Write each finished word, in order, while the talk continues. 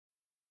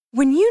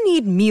When you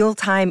need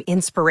mealtime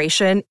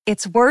inspiration,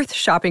 it's worth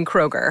shopping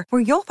Kroger,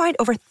 where you'll find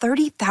over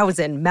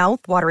 30,000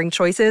 mouth-watering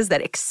choices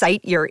that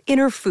excite your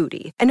inner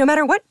foodie. And no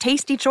matter what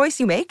tasty choice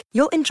you make,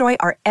 you'll enjoy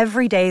our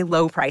everyday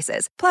low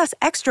prices, plus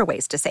extra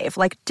ways to save,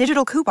 like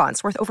digital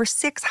coupons worth over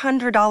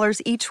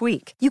 $600 each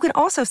week. You can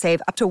also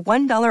save up to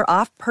 $1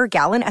 off per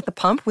gallon at the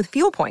pump with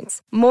fuel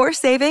points. More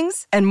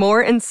savings and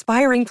more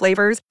inspiring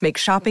flavors make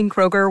shopping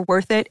Kroger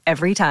worth it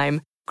every time.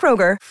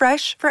 Kroger,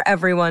 fresh for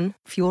everyone.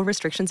 Fuel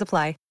restrictions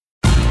apply.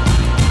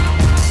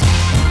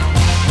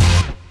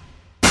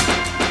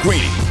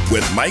 Greeny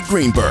with Mike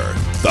Greenberg,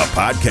 the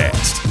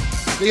podcast.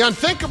 The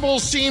unthinkable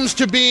seems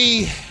to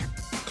be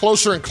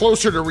closer and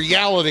closer to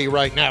reality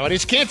right now. It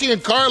is Canty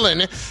and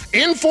Carlin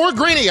in for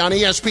Greeny on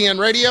ESPN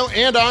Radio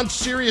and on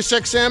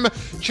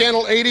SiriusXM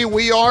Channel 80.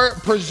 We are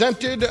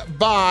presented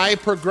by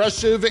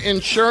Progressive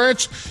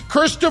Insurance.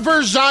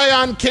 Christopher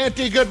Zion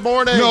Canty, good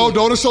morning. No,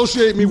 don't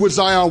associate me with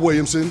Zion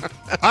Williamson.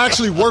 I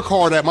actually work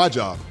hard at my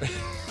job.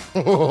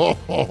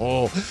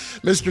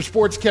 Mr.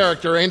 Sports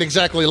Character ain't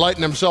exactly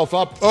lighting himself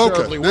up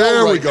terribly well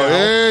there right we go. now.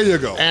 There you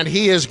go. And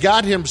he has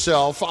got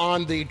himself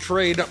on the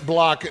trade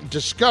block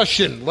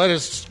discussion. Let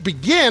us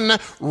begin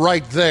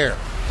right there.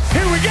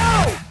 Here we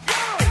go!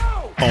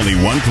 Only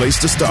one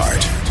place to start.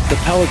 The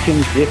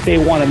Pelicans, if they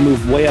want to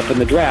move way up in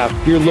the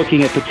draft, you're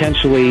looking at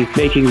potentially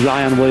making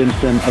Zion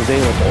Williamson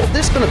available.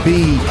 There's going to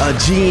be a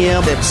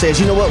GM that says,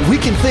 you know what, we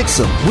can fix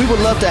him. We would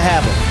love to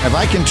have him. If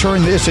I can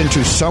turn this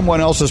into someone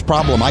else's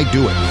problem, I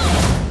do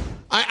it.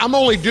 I'm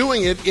only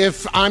doing it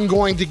if I'm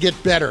going to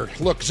get better.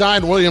 Look,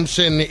 Zion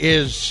Williamson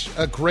is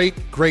a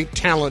great, great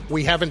talent.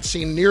 We haven't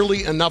seen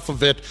nearly enough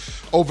of it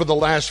over the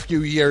last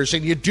few years.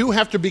 And you do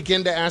have to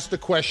begin to ask the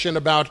question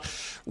about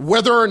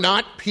whether or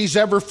not he's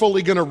ever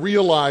fully going to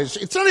realize,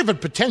 it's not even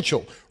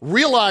potential,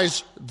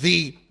 realize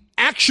the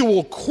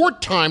actual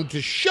court time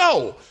to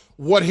show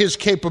what his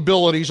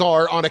capabilities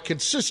are on a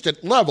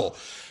consistent level.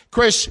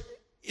 Chris,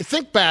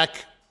 think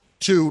back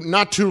to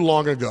not too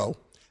long ago,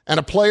 and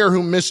a player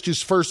who missed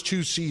his first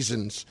 2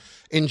 seasons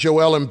in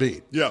Joel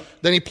Embiid. Yeah.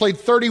 Then he played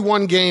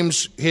 31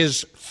 games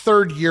his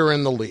third year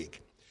in the league.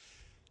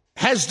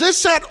 Has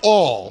this at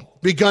all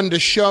begun to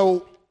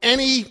show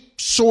any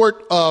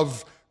sort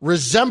of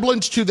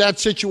resemblance to that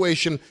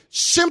situation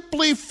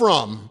simply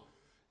from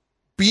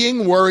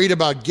being worried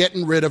about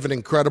getting rid of an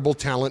incredible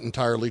talent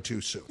entirely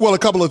too soon? Well, a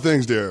couple of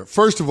things there.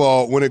 First of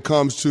all, when it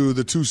comes to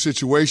the two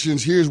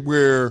situations, here's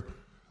where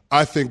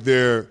I think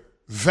they're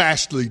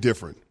vastly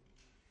different.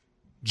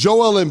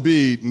 Joel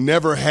Embiid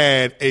never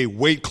had a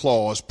weight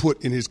clause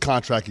put in his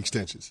contract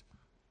extensions.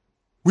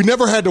 We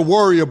never had to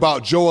worry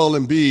about Joel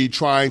Embiid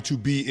trying to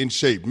be in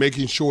shape,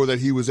 making sure that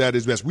he was at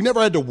his best. We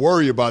never had to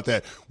worry about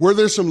that. Were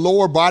there some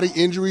lower body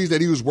injuries that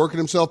he was working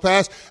himself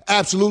past?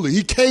 Absolutely.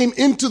 He came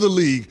into the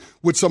league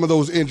with some of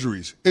those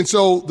injuries. And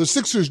so the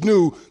Sixers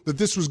knew that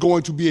this was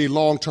going to be a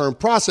long-term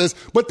process,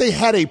 but they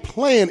had a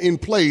plan in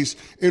place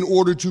in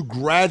order to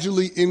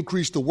gradually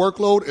increase the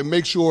workload and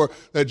make sure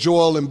that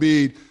Joel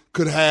Embiid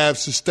could have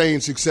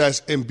sustained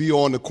success and be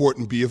on the court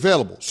and be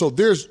available. So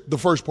there's the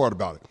first part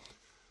about it.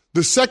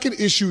 The second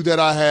issue that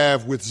I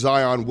have with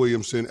Zion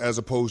Williamson as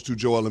opposed to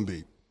Joel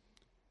Embiid,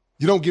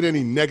 you don't get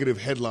any negative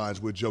headlines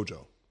with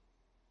JoJo.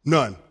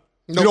 None.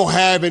 Nope. You don't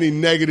have any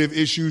negative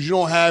issues. You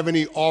don't have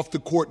any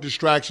off-the-court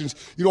distractions.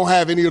 You don't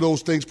have any of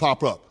those things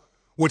pop up.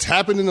 What's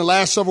happened in the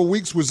last several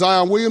weeks with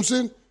Zion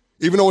Williamson,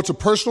 even though it's a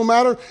personal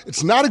matter,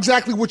 it's not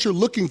exactly what you're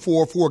looking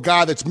for a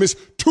guy that's missed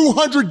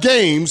 200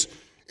 games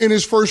in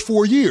his first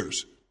 4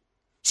 years.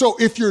 So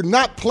if you're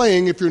not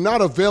playing, if you're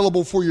not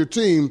available for your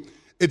team,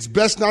 it's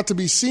best not to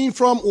be seen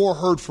from or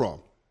heard from.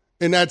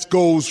 And that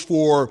goes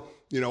for,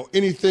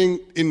 anything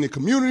in the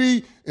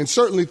community and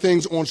certainly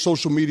things on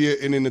social media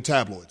and in the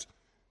tabloids.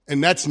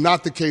 And that's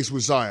not the case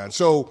with Zion.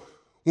 So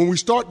when we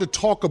start to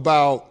talk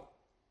about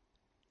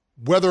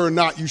whether or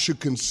not you should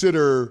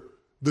consider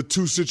the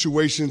two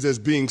situations as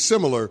being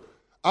similar,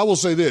 I will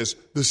say this.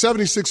 The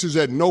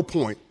 76ers at no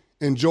point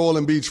in Joel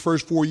Embiid's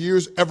first 4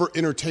 years ever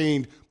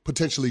entertained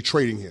potentially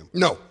trading him.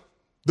 No.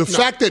 The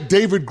fact that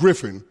David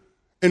Griffin,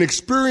 an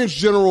experienced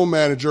general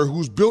manager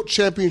who's built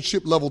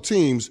championship-level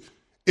teams,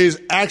 is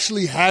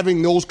actually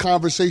having those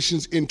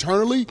conversations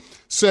internally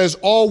says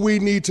all we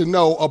need to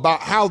know about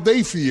how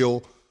they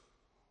feel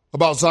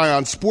about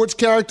Zion's sports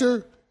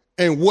character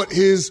and what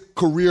his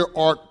career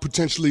arc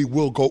potentially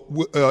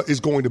is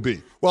going to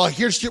be. Well,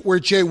 here's where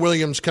Jay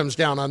Williams comes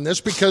down on this,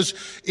 because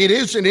it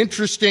is an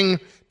interesting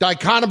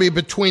dichotomy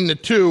between the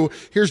two.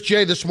 Here's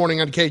Jay this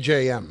morning on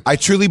KJM. I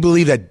truly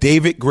believe that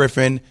David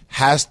Griffin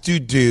has to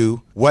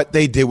do what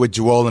they did with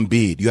Joel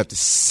Embiid. You have to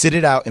sit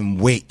it out and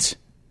wait.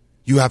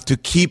 You have to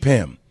keep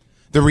him.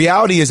 The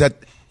reality is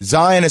that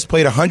Zion has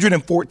played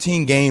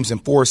 114 games in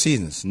 4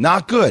 seasons.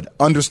 Not good.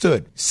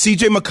 Understood.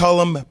 C.J.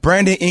 McCollum,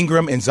 Brandon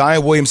Ingram, and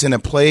Zion Williamson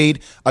have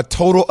played a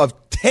total of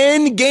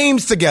 10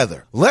 games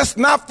together. Let's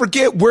not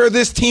forget where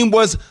this team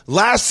was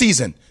last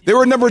season. They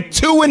were number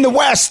 2 in the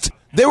West.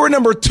 They were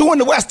number 2 in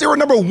the West. They were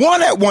number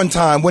 1 at one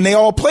time when they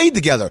all played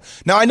together.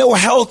 Now, I know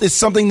health is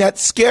something that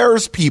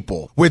scares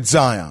people with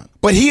Zion,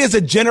 but he is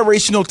a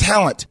generational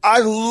talent. I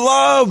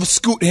love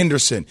Scoot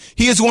Henderson.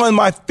 He is one of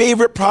my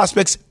favorite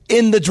prospects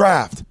in the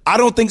draft. I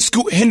don't think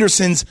Scoot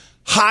Henderson's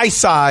high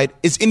side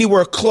is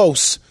anywhere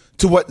close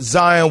to what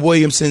Zion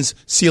Williamson's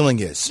ceiling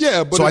is.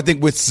 Yeah, but so I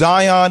think with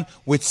Zion,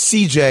 with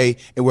CJ,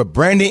 and with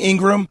Brandon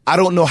Ingram, I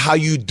don't know how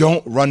you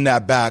don't run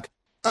that back.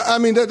 I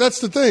mean,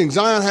 that's the thing.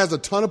 Zion has a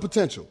ton of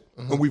potential,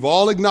 and we've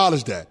all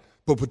acknowledged that.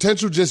 But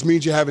potential just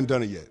means you haven't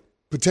done it yet.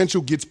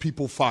 Potential gets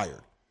people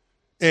fired.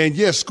 And,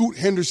 yes, Scoot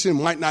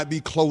Henderson might not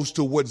be close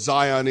to what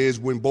Zion is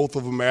when both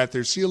of them are at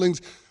their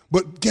ceilings.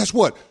 But guess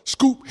what?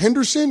 Scoot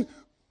Henderson,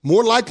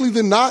 more likely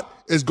than not,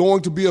 is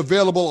going to be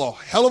available a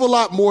hell of a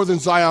lot more than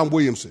Zion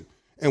Williamson.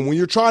 And when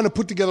you're trying to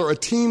put together a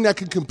team that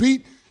can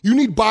compete, you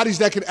need bodies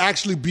that can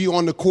actually be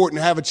on the court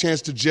and have a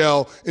chance to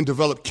gel and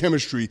develop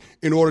chemistry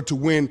in order to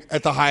win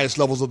at the highest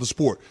levels of the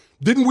sport.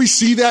 Didn't we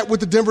see that with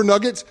the Denver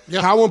Nuggets?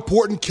 Yeah. How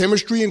important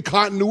chemistry and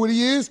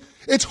continuity is?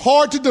 It's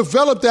hard to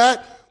develop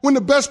that when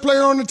the best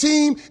player on the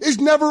team is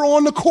never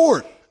on the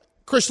court.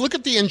 Chris, look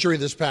at the injury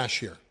this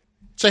past year.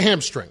 It's a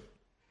hamstring.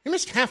 He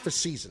missed half a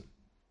season.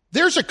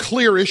 There's a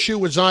clear issue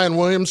with Zion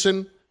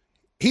Williamson.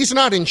 He's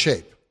not in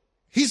shape.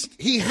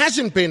 He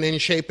hasn't been in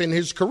shape in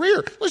his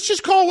career. Let's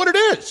just call it what it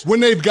is.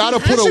 When they've got to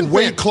put a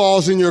weight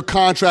clause in your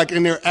contract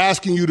and they're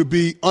asking you to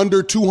be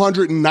under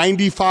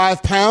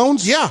 295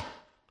 pounds. Yeah.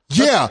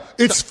 Yeah,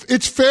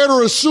 it's fair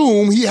to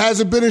assume he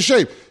hasn't been in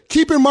shape.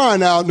 Keep in mind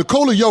now,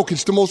 Nikola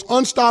Jokic, the most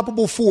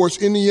unstoppable force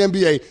in the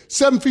NBA,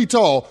 7 feet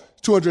tall,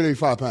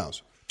 285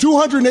 pounds.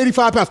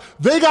 285 pounds.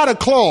 They got a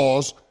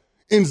clause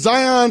in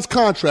Zion's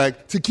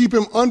contract to keep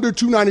him under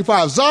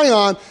 295.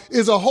 Zion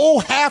is a whole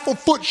half a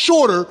foot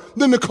shorter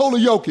than Nikola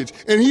Jokic,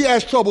 and he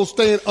has trouble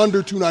staying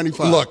under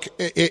 295. Look,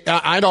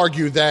 I'd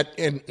argue that,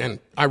 and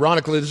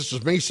ironically, this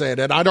is me saying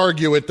it, I'd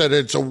argue it that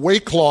it's a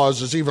weight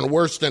clause is even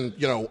worse than,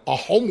 a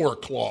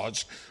homework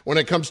clause when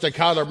it comes to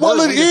Kyler Murray. Well,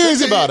 it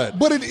is.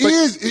 But it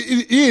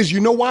is.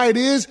 You know why it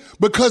is?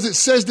 Because it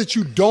says that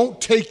you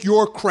don't take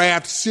your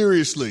craft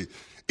seriously.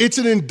 It's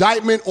an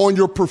indictment on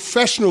your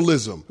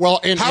professionalism.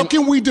 Well, how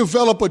can we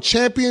develop a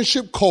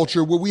championship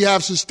culture where we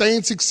have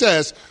sustained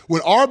success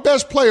when our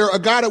best player, a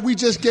guy that we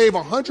just gave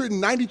a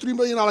 $193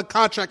 million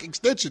contract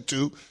extension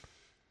to,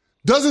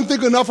 doesn't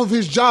think enough of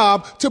his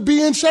job to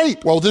be in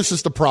shape? Well, this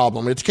is the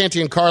problem. It's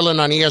Canty and Carlin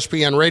on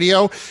ESPN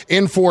Radio,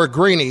 in for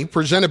Greeny,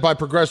 presented by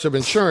Progressive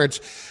Insurance.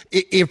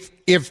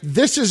 If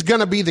this is going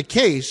to be the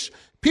case,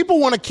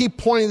 people want to keep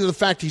pointing to the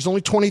fact he's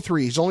only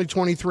 23. He's only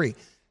 23.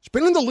 He's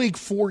been in the league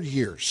 4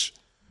 years.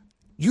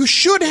 You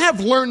should have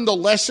learned the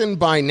lesson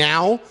by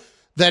now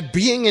that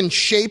being in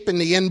shape in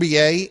the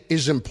NBA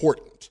is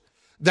important,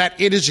 that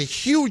it is a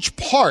huge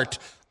part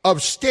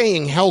of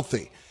staying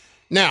healthy.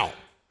 Now,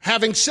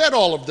 having said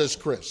all of this,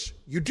 Chris,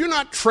 you do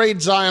not trade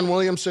Zion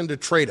Williamson to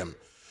trade him.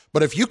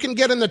 But if you can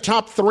get in the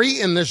top 3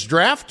 in this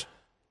draft,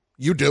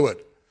 you do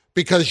it,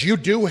 because you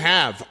do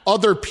have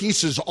other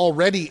pieces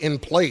already in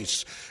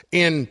place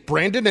in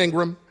Brandon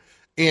Ingram,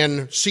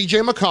 in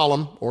CJ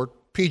McCollum, or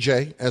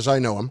PJ as I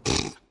know him,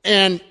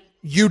 and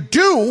you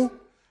do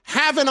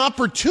have an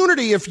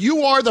opportunity, if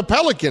you are the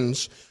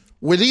Pelicans,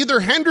 with either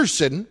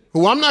Henderson,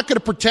 who I'm not going to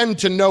pretend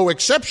to know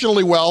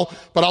exceptionally well,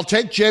 but I'll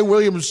take Jay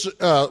Williams'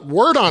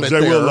 word on it.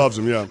 Jay Will loves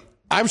him, yeah.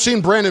 I've seen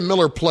Brandon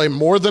Miller play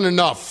more than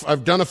enough.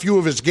 I've done a few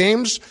of his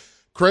games.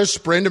 Chris,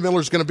 Brandon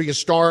Miller's going to be a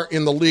star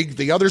in the league.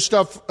 The other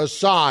stuff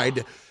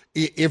aside,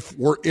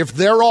 if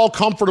they're all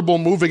comfortable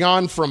moving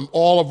on from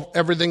all of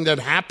everything that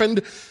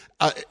happened,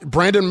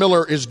 Brandon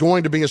Miller is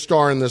going to be a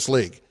star in this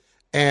league.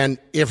 And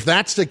if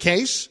that's the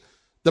case,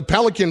 the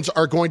Pelicans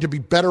are going to be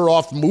better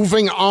off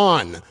moving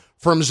on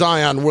from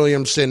Zion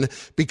Williamson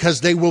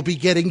because they will be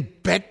getting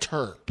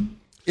better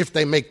if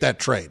they make that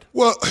trade.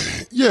 Well,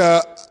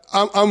 yeah,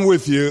 I'm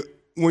with you.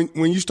 When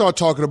you start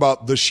talking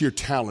about the sheer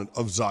talent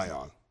of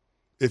Zion,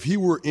 if he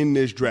were in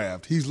this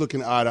draft, he's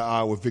looking eye to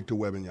eye with Victor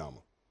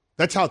Wembanyama.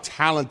 That's how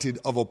talented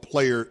of a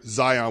player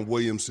Zion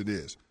Williamson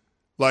is.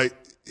 Like,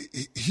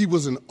 he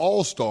was an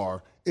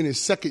all-star in his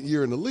second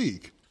year in the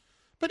league.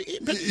 But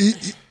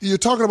you're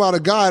talking about a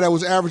guy that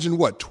was averaging,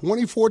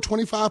 24,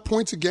 25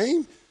 points a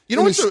game?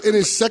 In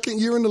his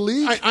second year in the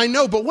league? I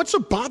know, but what's a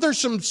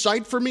bothersome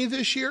sight for me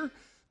this year?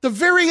 The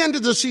very end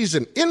of the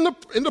season, in the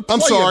play-in.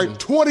 I'm sorry,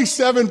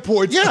 27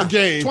 points a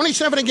game.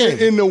 27 a game.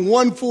 In the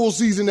one full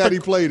season that he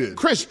played in.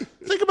 Chris,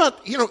 think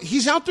about,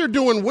 he's out there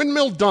doing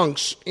windmill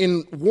dunks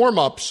in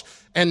warm-ups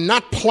and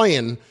not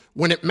playing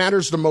when it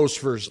matters the most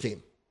for his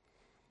team.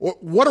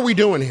 What are we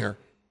doing here?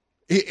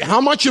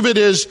 How much of it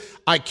is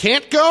I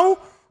can't go,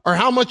 or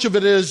how much of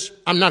it is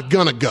I'm not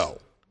going to go?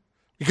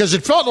 Because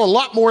it felt a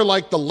lot more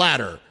like the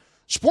latter.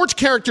 Sports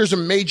character is a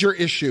major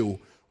issue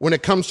when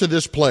it comes to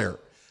this player.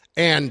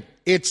 And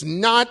it's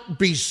not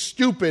be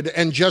stupid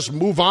and just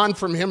move on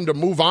from him to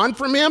move on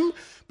from him,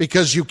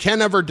 because you can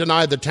never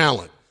deny the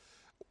talent.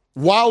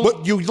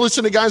 While you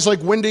listen to guys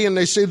like Wendy and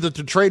they say that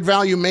the trade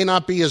value may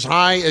not be as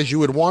high as you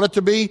would want it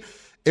to be,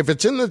 If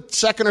it's in the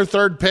second or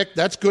third pick,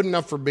 that's good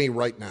enough for me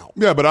right now.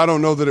 Yeah, but I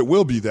don't know that it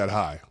will be that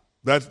high.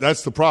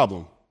 That's the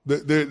problem.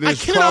 I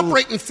can't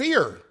operate in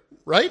fear,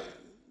 right?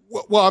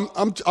 Well,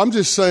 I'm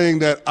just saying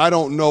that I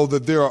don't know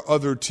that there are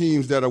other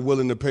teams that are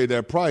willing to pay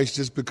that price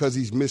just because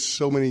he's missed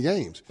so many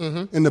games.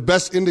 Mm-hmm. And the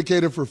best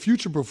indicator for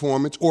future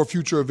performance or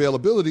future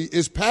availability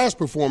is past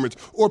performance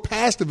or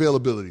past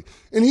availability.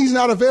 And he's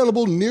not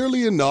available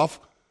nearly enough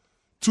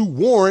to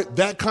warrant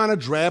that kind of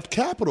draft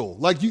capital.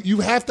 Like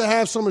you have to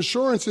have some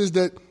assurances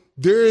that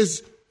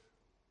there's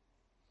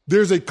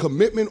a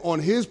commitment on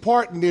his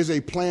part and there's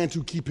a plan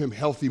to keep him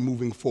healthy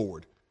moving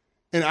forward.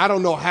 And I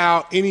don't know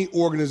how any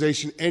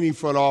organization, any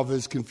front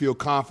office can feel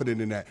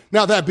confident in that.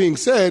 Now, that being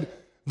said,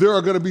 there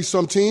are going to be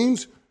some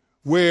teams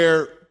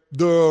where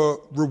the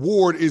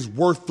reward is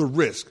worth the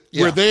risk,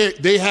 where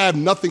they have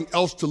nothing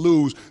else to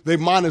lose. They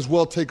might as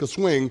well take a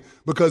swing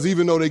because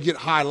even though they get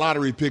high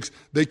lottery picks,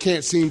 they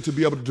can't seem to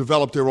be able to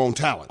develop their own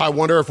talent. I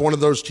wonder if one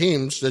of those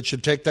teams that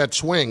should take that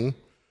swing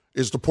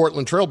is the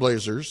Portland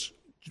Trailblazers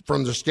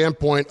from the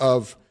standpoint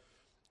of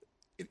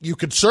you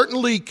could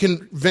certainly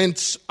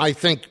convince, I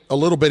think, a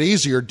little bit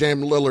easier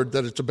Dame Lillard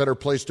that it's a better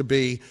place to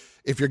be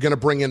if you're going to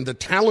bring in the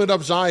talent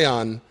of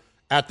Zion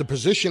at the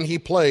position he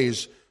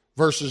plays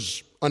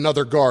versus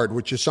another guard,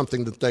 which is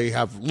something that they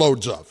have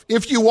loads of.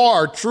 If you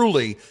are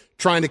truly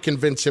trying to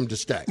convince him to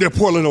stay. Yeah,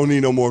 Portland don't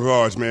need no more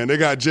guards, man. They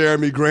got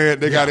Jeremy Grant.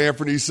 They got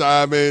Anthony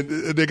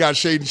Simon. They got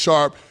Shaedon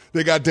Sharpe.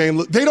 They got Dame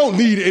Lillard. They don't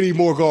need any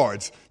more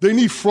guards. They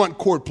need front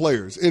court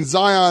players. And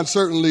Zion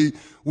certainly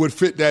would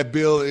fit that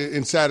bill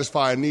and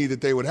satisfy a need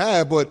that they would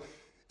have. But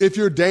if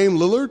you're Dame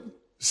Lillard,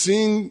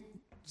 seeing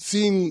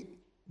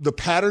the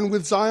pattern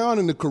with Zion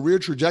and the career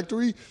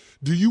trajectory,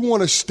 do you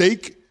want to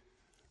stake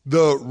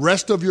the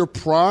rest of your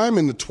prime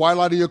and the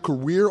twilight of your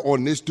career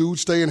on this dude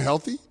staying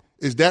healthy?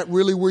 Is that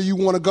really where you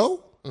want to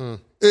go?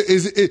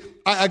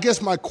 I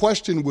guess my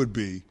question would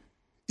be,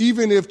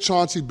 even if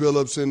Chauncey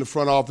Billups and the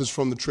front office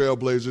from the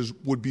Trailblazers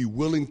would be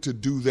willing to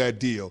do that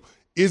deal,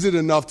 is it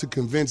enough to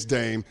convince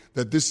Dame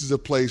that this is a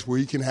place where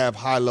he can have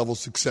high-level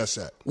success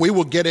at? We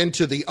will get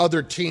into the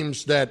other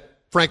teams that,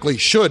 frankly,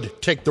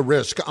 should take the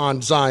risk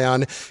on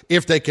Zion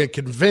if they can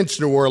convince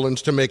New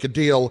Orleans to make a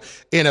deal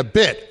in a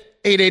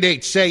bit.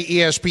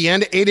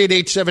 888-SAY-ESPN,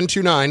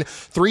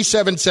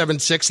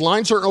 888-729-3776.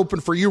 Lines are open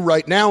for you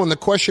right now, and the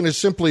question is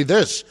simply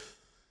this.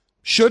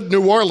 Should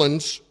New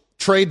Orleans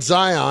trade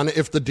Zion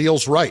if the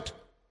deal's right?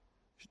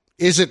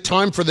 Is it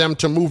time for them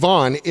to move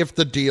on if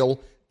the deal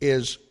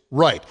is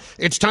right?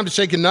 It's time to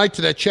say goodnight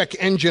to that check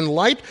engine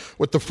light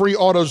with the free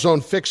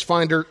AutoZone Fix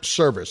Finder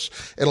service.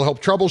 It'll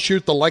help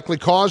troubleshoot the likely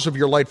cause of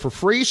your light for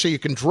free so you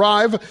can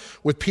drive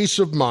with peace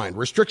of mind.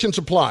 Restrictions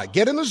apply.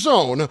 Get in the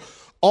zone,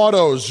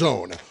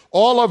 AutoZone.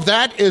 All of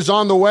that is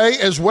on the way,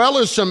 as well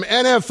as some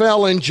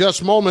NFL in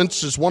just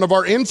moments, as one of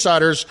our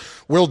insiders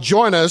will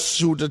join us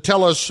to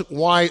tell us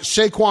why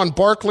Saquon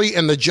Barkley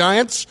and the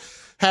Giants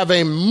have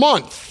a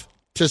month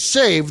to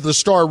save the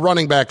star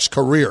running back's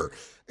career.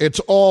 It's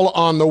all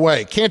on the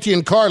way. Canty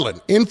and Carlin,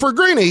 in for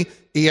Greeny,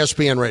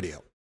 ESPN Radio.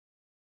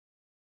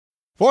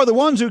 For the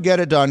ones who get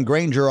it done,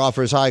 Grainger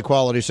offers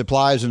high-quality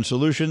supplies and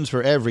solutions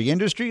for every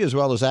industry, as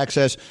well as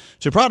access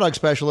to product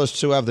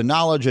specialists who have the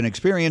knowledge and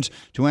experience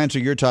to answer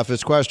your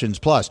toughest questions.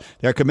 Plus,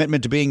 their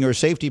commitment to being your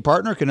safety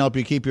partner can help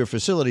you keep your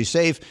facility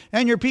safe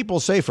and your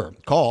people safer.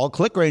 Call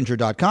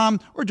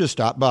clickgrainger.com or just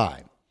stop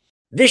by.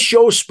 This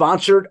show is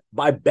sponsored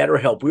by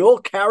BetterHelp. We all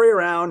carry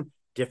around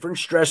different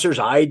stressors.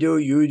 I do,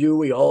 you do,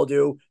 we all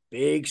do,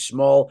 big,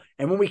 small.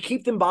 And when we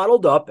keep them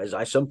bottled up, as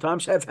I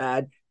sometimes have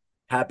had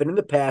happen in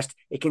the past,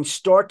 it can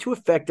start to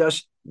affect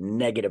us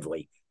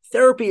negatively.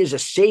 Therapy is a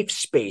safe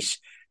space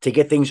to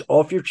get things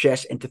off your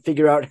chest and to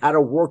figure out how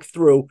to work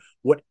through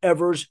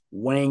whatever's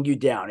weighing you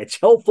down. It's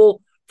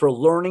helpful for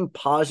learning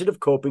positive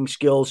coping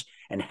skills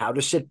and how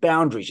to set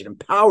boundaries. It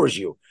empowers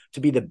you to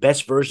be the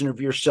best version of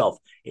yourself.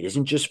 It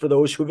isn't just for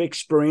those who have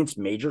experienced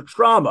major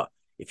trauma.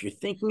 If you're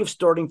thinking of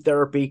starting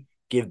therapy,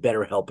 give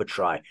BetterHelp a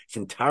try. It's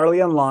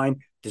entirely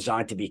online,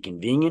 designed to be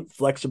convenient,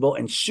 flexible,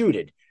 and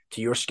suited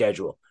to your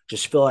schedule.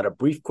 Just fill out a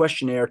brief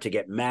questionnaire to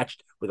get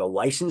matched with a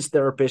licensed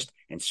therapist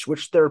and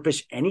switch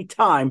therapists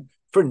anytime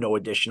for no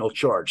additional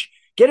charge.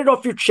 Get it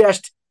off your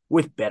chest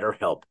with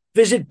BetterHelp.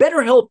 Visit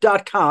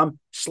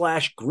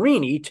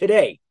BetterHelp.com/Greeny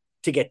today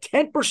to get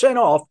 10%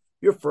 off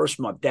your first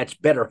month. That's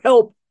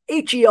BetterHelp,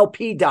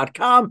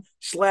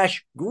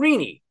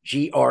 HELP.com/Greeny,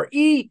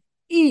 GREENY.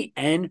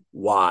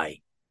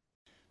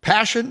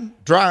 Passion,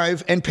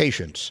 drive, and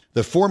patience.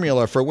 The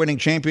formula for winning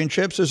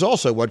championships is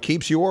also what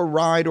keeps your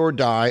ride or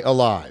die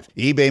alive.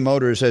 eBay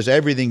Motors has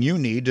everything you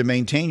need to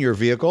maintain your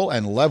vehicle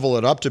and level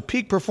it up to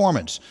peak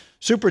performance.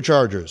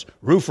 Superchargers,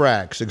 roof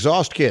racks,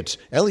 exhaust kits,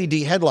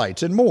 LED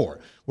headlights, and more.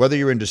 Whether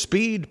you're into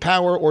speed,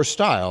 power, or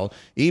style,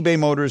 eBay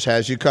Motors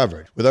has you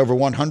covered. With over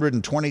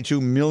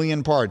 122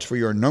 million parts for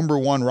your number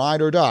one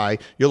ride or die,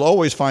 you'll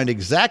always find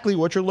exactly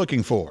what you're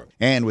looking for.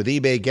 And with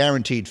eBay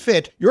Guaranteed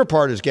Fit, your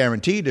part is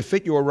guaranteed to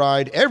fit your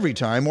ride every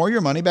time or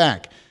your money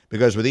back.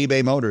 Because with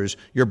eBay Motors,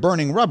 you're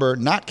burning rubber,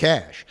 not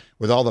cash.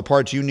 With all the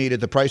parts you need at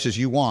the prices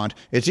you want,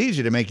 it's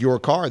easy to make your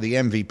car the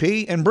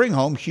MVP and bring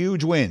home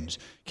huge wins.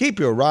 Keep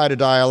your ride or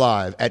die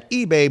alive at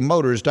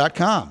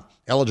ebaymotors.com.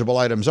 Eligible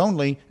items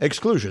only.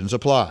 Exclusions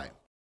apply.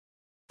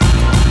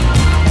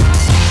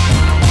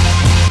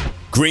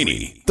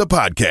 Greeny, the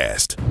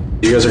podcast.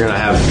 You guys are going to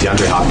have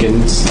DeAndre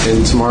Hopkins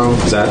in tomorrow.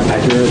 Is that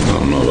accurate? I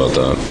don't know about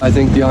that. I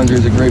think DeAndre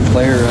is a great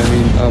player. I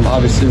mean,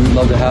 obviously we'd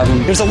love to have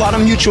him. There's a lot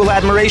of mutual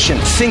admiration.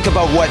 Think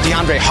about what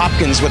DeAndre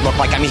Hopkins would look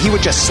like. I mean, he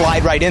would just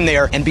slide right in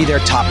there and be their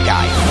top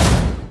guy.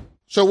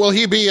 So will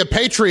he be a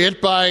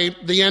Patriot by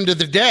the end of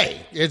the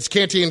day? It's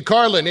Canty and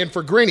Carlin in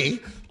for Greeny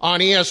on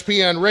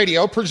ESPN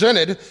Radio,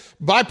 presented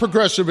by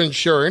Progressive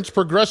Insurance.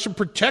 Progressive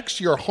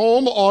protects your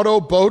home, auto,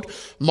 boat,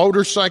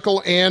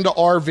 motorcycle, and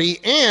RV,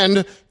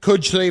 and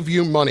could save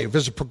you money.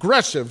 Visit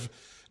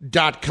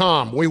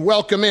Progressive.com. We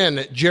welcome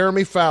in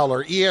Jeremy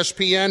Fowler,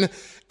 ESPN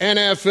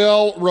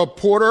NFL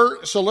reporter.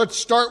 So let's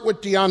start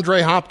with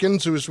DeAndre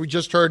Hopkins, who, as we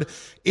just heard,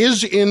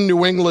 is in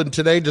New England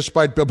today,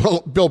 despite Bill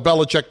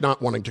Belichick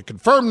not wanting to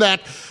confirm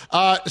that.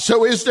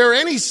 So is there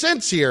any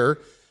sense here,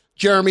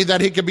 Jeremy, that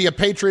he could be a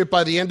Patriot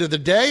by the end of the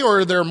day, or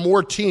are there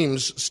more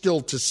teams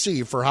still to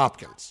see for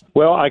Hopkins?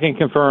 Well, I can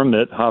confirm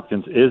that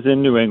Hopkins is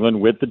in New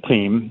England with the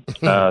team.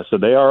 So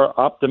they are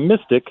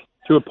optimistic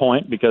to a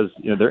point because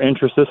their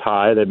interest is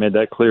high. They made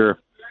that clear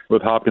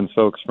with Hopkins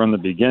folks from the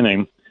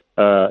beginning.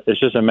 It's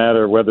just a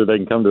matter of whether they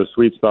can come to a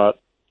sweet spot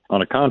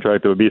on a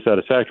contract that would be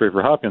satisfactory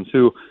for Hopkins,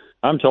 who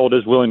I'm told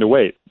is willing to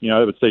wait. I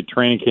would say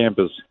training camp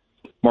is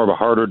more of a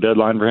harder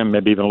deadline for him,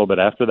 maybe even a little bit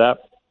after that.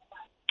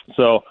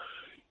 So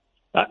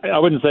I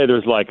wouldn't say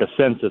there's like a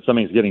sense that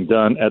something's getting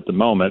done at the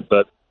moment,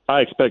 but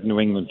I expect New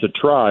England to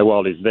try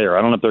while he's there.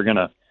 I don't know if they're going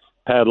to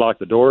padlock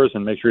the doors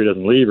and make sure he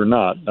doesn't leave or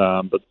not,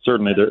 but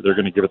certainly they're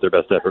going to give it their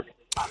best effort.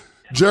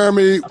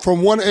 Jeremy,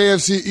 from one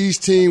AFC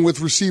East team with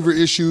receiver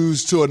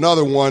issues to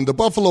another one, the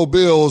Buffalo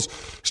Bills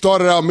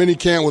started out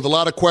minicamp with a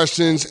lot of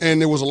questions,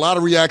 and there was a lot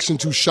of reaction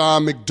to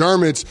Sean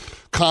McDermott's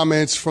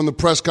comments from the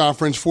press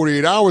conference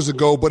 48 hours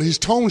ago, but his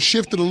tone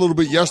shifted a little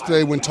bit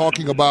yesterday when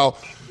talking about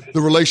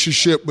the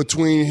relationship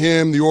between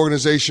him, the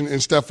organization, and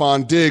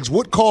Stephon Diggs.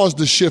 What caused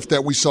the shift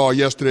that we saw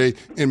yesterday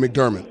in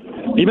McDermott?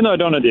 Even though I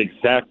don't know the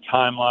exact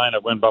timeline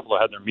of when Buffalo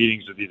had their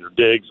meetings with either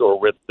Diggs or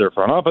with their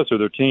front office or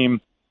their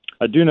team,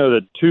 I do know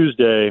that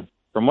Tuesday,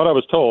 from what I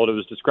was told, it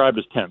was described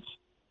as tense.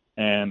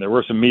 And there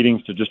were some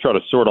meetings to just try to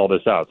sort all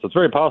this out. So it's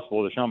very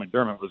possible that Sean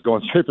McDermott was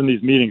going straight from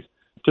these meetings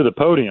to the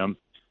podium,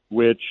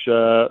 which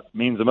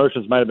means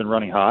emotions might have been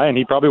running high, and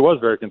he probably was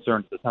very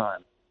concerned at the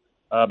time.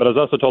 But I was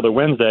also told that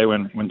Wednesday,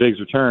 when Diggs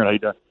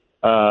returned,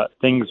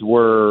 things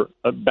were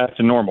back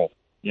to normal.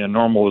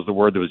 Normal was the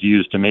word that was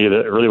used to me.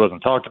 That it really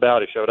wasn't talked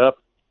about. He showed up.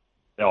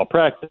 They all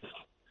practiced.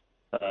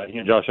 He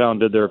and Josh Allen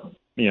did their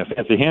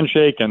fancy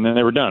handshake, and then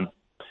they were done.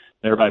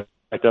 Everybody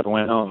packed up and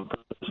went home for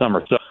the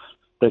summer. So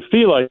they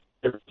feel like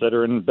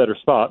they're in a better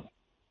spot.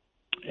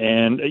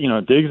 And,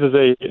 Diggs is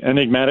a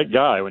enigmatic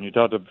guy. When you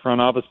talk to front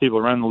office people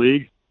around the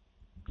league,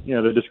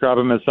 they describe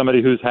him as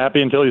somebody who's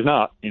happy until he's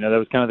not. That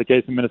was kind of the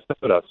case in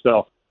Minnesota.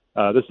 So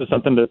this is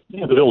something that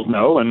the Bills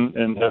know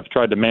and have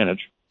tried to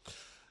manage.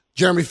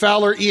 Jeremy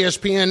Fowler,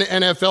 ESPN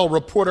NFL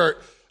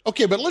reporter.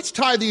 Okay, but let's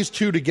tie these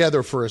two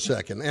together for a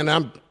second. And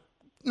I'm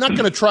not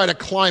going to try to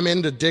climb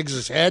into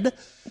Diggs' head,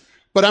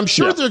 but I'm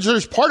sure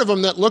there's part of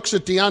him that looks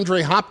at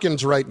DeAndre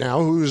Hopkins right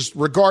now, who's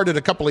regarded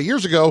a couple of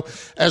years ago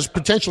as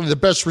potentially the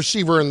best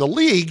receiver in the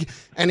league,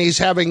 and he's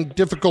having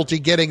difficulty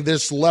getting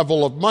this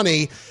level of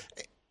money.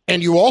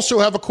 And you also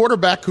have a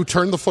quarterback who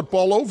turned the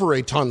football over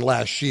a ton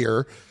last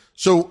year.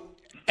 So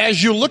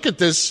as you look at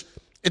this,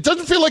 it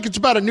doesn't feel like it's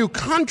about a new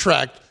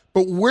contract,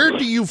 but where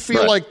do you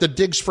feel like the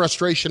Diggs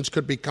frustrations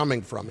could be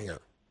coming from here?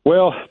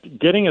 Well,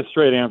 getting a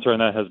straight answer on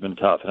that has been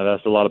tough, and I've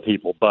asked a lot of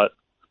people, but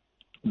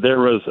there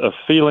was a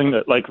feeling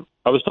that,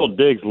 I was told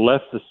Diggs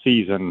left the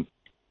season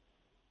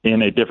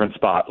in a different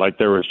spot.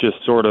 There was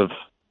just sort of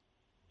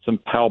some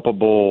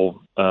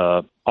palpable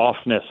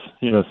offness,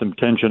 some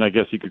tension, I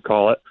guess you could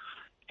call it,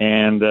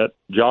 and that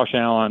Josh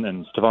Allen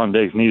and Stephon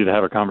Diggs needed to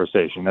have a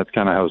conversation. That's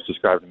kind of how it was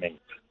described to me.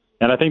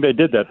 And I think they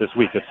did that this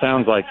week. It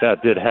sounds like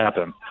that did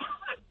happen.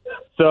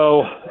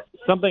 So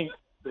something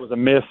was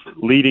amiss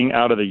leading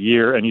out of the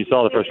year, and you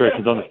saw the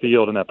frustrations on the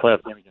field in that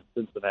playoff game against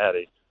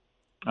Cincinnati.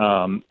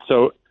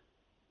 So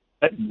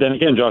then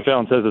again, Josh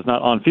Allen says it's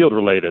not on-field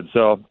related.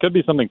 So it could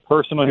be something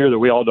personal here that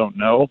we all don't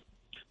know.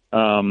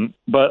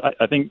 But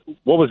I think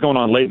what was going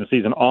on late in the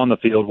season on the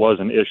field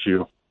was an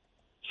issue,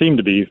 seemed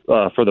to be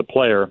for the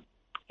player.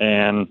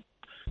 And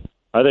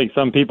I think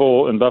some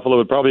people in Buffalo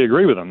would probably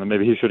agree with him that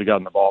maybe he should have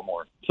gotten the ball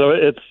more. So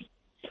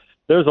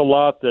there's a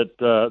lot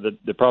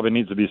that probably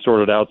needs to be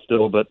sorted out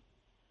still. But,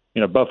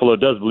 Buffalo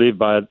does believe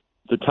by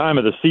the time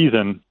of the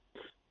season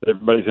that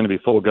everybody's going to be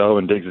full go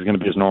and Diggs is going to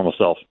be his normal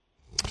self.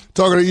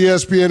 Talking to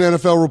ESPN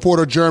NFL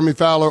reporter Jeremy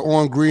Fowler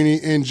on Greeny.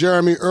 And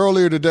Jeremy,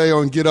 earlier today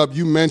on Get Up,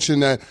 you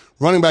mentioned that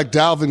running back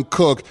Dalvin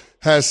Cook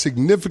has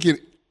significant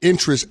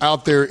interest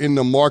out there in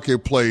the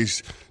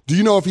marketplace. Do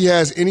you know if he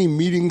has any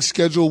meetings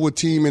scheduled with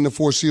team in the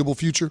foreseeable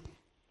future?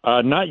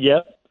 Not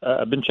yet.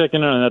 I've been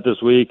checking in on that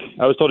this week.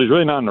 I was told he's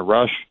really not in a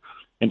rush.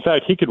 In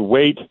fact, he could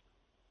wait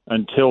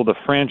until the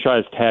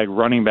franchise tag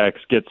running backs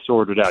get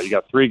sorted out. You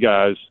got three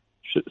guys,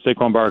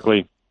 Saquon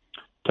Barkley,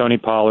 Tony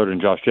Pollard,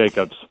 and Josh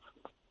Jacobs.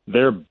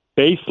 Their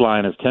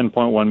baseline is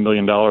 $10.1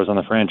 million on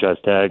the franchise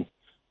tag.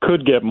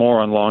 Could get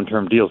more on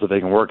long-term deals if they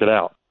can work it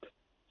out.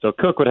 So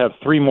Cook would have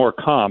three more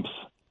comps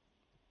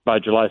by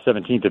July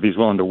 17th if he's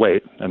willing to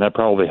wait, and that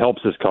probably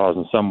helps his cause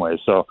in some ways.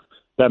 So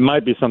that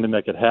might be something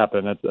that could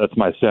happen. That's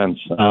my sense.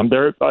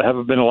 There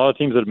have been a lot of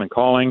teams that have been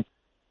calling,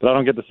 but I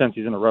don't get the sense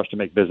he's in a rush to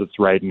make visits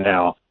right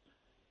now.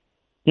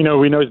 We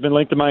know he's been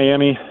linked to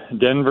Miami.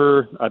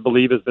 Denver, I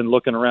believe, has been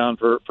looking around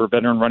for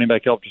veteran running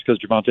back help just because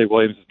Javonte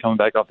Williams is coming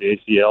back off the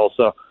ACL.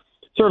 So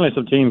certainly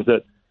some teams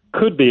that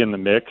could be in the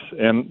mix.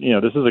 And,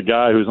 this is a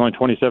guy who's only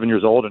 27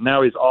 years old, and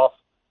now he's off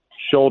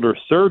shoulder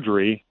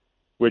surgery,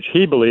 which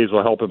he believes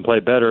will help him play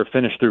better,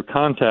 finish through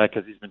contact,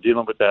 because he's been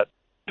dealing with that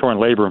torn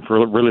labrum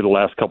for really the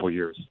last couple of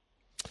years.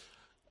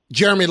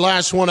 Jeremy,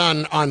 last one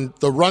on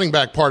the running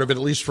back part of it,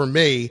 at least for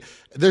me.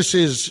 This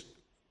is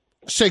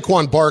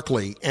Saquon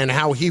Barkley and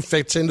how he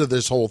fits into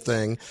this whole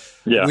thing.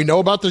 Yeah. We know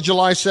about the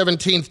July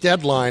 17th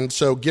deadline,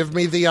 so give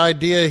me the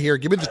idea here.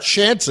 Give me the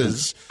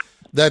chances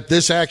that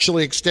this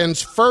actually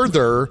extends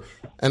further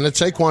and that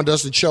Saquon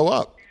doesn't show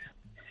up.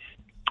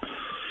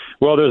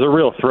 Well, there's a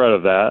real threat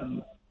of that.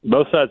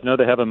 Both sides know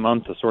they have a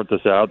month to sort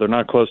this out. They're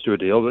not close to a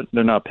deal, but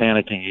they're not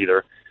panicking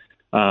either.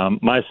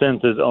 My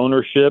sense is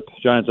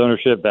Giants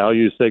ownership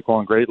values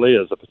Saquon greatly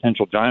as a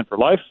potential Giant for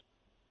life.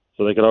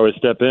 So they could always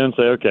step in and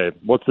say, okay,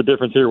 what's the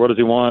difference here? What does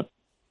he want?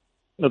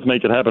 Let's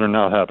make it happen or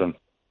not happen.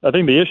 I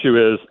think the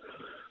issue is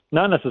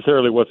not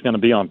necessarily what's going to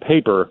be on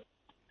paper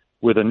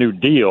with a new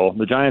deal.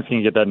 The Giants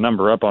can get that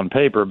number up on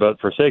paper, but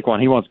for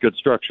Saquon, he wants good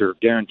structure,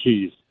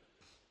 guarantees.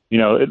 He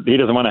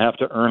doesn't want to have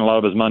to earn a lot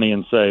of his money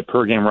in, say,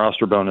 per-game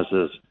roster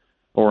bonuses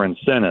or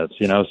incentives,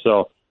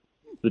 So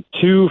the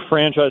two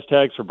franchise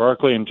tags for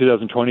Barkley in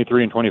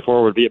 2023 and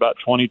 24 would be about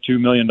 $22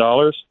 million.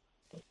 So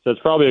it's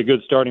probably a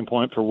good starting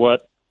point for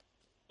what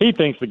he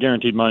thinks the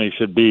guaranteed money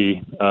should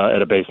be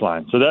at a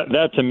baseline. So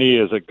that to me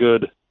is a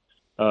good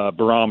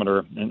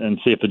barometer and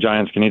see if the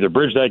Giants can either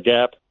bridge that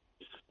gap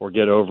or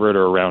get over it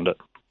or around it.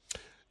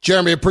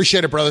 Jeremy,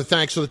 appreciate it, brother.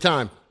 Thanks for the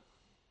time.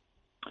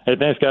 Hey,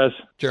 thanks, guys.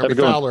 Jeremy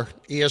Fowler,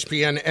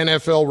 ESPN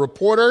NFL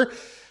reporter.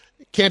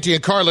 Canty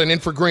and Carlin in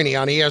for Greeny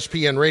on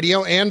ESPN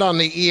Radio and on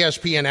the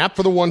ESPN app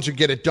for the ones who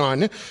get it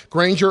done.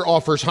 Grainger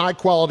offers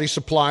high-quality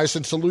supplies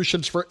and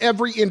solutions for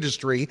every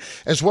industry,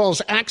 as well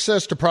as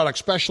access to product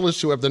specialists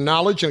who have the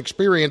knowledge and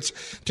experience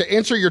to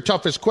answer your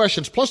toughest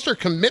questions. Plus, their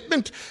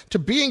commitment to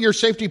being your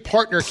safety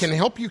partner can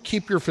help you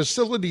keep your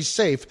facilities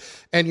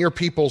safe and your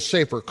people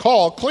safer.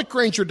 Call, click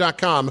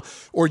Grainger.com,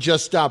 or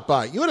just stop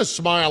by. You had a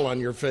smile on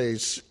your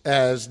face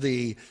as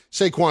the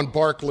Saquon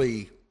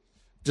Barkley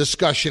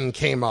discussion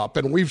came up,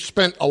 and we've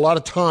spent a lot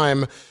of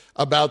time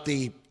about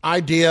the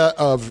idea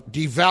of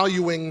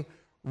devaluing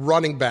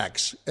running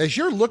backs. As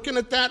you're looking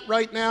at that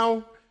right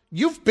now,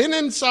 you've been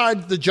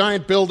inside the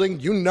Giant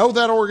building, you know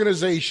that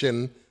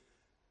organization.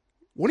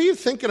 What are you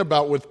thinking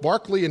about with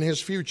Barkley and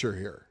his future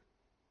here?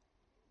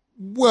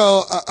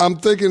 Well, I'm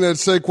thinking that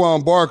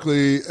Saquon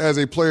Barkley, as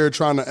a player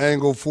trying to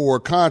angle for a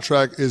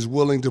contract, is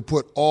willing to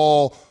put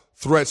all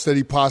threats that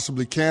he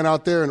possibly can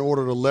out there in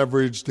order to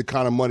leverage the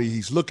kind of money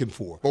he's looking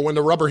for. But when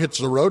the rubber hits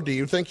the road, do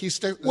you think he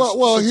sits out?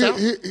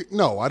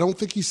 No, I don't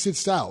think he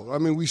sits out. I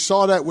mean, we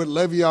saw that with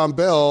Le'Veon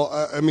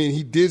Bell.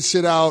 He did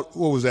sit out,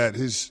 what was that,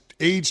 his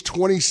age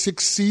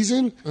 26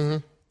 season? Mm-hmm.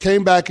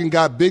 Came back and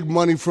got big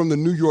money from the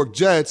New York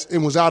Jets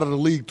and was out of the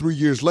league 3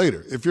 years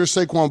later. If you're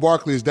Saquon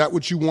Barkley, is that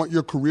what you want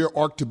your career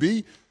arc to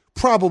be?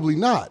 Probably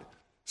not.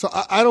 So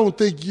I don't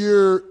think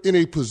you're in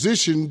a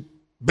position,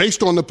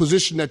 based on the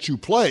position that you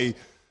play,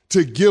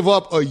 to give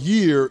up a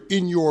year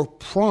in your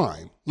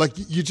prime. Like,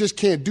 you just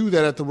can't do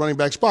that at the running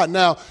back spot.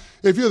 Now,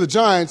 if you're the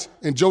Giants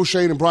and Joe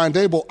Schoen and Brian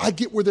Daboll, I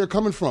get where they're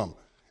coming from.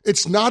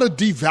 It's not a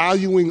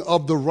devaluing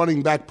of the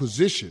running back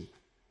position.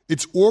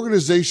 It's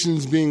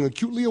organizations being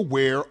acutely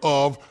aware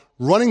of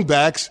running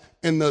backs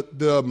and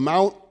the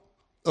amount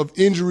of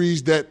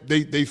injuries that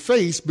they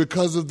face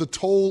because of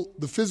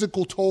the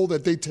physical toll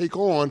that they take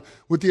on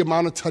with the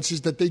amount of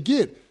touches that they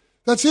get.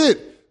 That's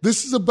it.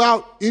 This is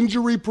about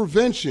injury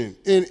prevention.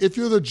 And if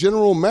you're the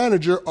general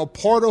manager, a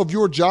part of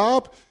your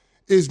job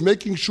is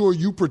making sure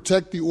you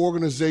protect the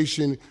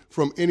organization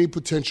from any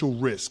potential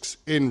risks.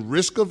 And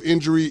risk of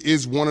injury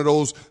is one of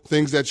those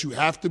things that you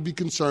have to be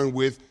concerned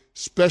with,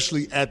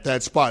 especially at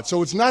that spot.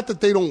 So it's not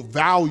that they don't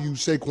value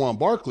Saquon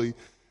Barkley.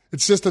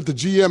 It's just that the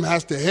GM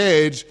has to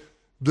hedge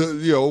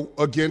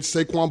against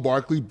Saquon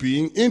Barkley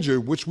being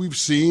injured, which we've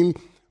seen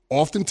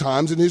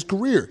oftentimes in his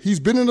career. He's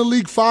been in the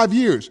league 5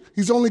 years.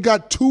 He's only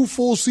got 2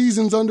 full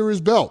seasons under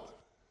his belt.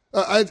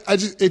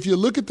 If you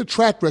look at the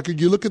track record,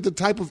 you look at the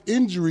type of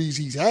injuries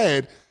he's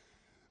had,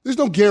 there's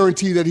no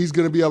guarantee that he's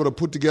going to be able to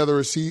put together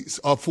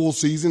a full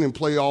season and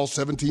play all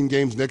 17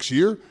 games next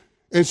year.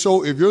 And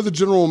so if you're the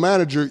general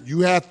manager,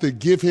 you have to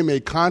give him a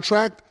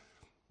contract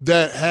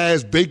that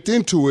has baked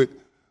into it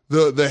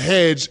the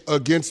hedge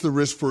against the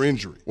risk for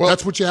injury. Well,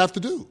 that's what you have to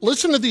do.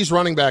 Listen to these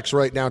running backs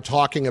right now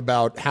talking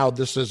about how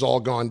this has all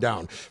gone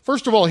down.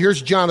 First of all,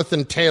 here's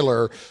Jonathan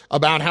Taylor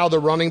about how the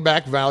running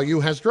back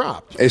value has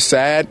dropped. It's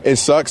sad. It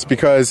sucks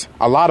because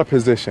a lot of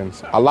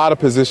positions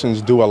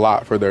do a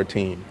lot for their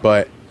team.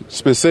 But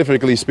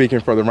specifically speaking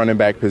for the running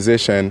back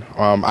position,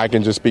 I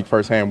can just speak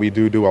firsthand. We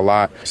do a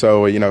lot.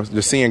 So,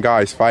 just seeing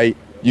guys fight,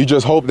 you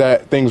just hope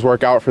that things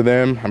work out for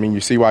them. I mean,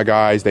 you see why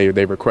guys, they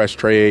request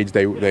trades.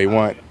 They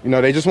want,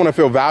 they just want to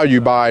feel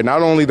valued by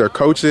not only their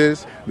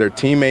coaches, their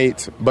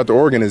teammates, but the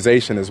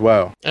organization as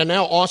well. And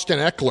now Austin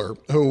Eckler,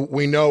 who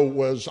we know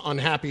was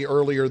unhappy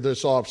earlier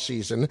this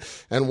offseason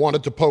and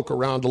wanted to poke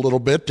around a little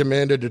bit,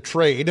 demanded a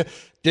trade.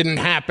 Didn't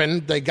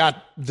happen. They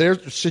got their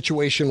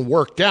situation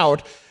worked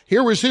out.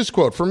 Here was his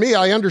quote. For me,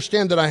 I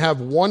understand that I have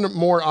one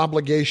more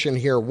obligation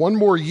here, one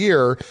more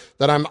year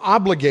that I'm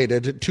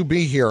obligated to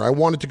be here. I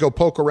wanted to go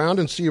poke around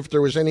and see if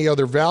there was any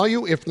other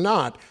value. If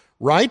not,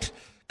 right?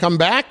 Come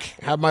back,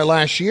 have my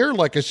last year.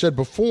 Like I said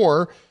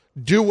before,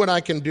 do what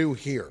I can do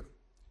here.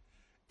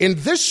 In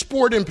this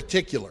sport in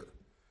particular,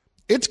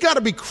 it's got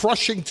to be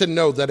crushing to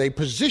know that a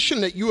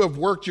position that you have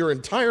worked your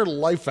entire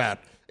life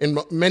at, in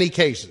many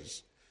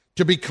cases,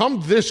 to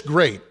become this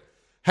great,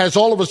 has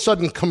all of a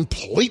sudden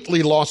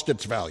completely lost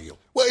its value.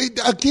 Well,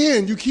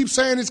 again, you keep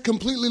saying it's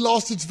completely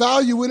lost its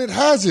value, and it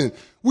hasn't.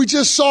 We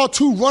just saw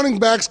 2 running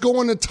backs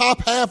go in the top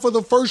half of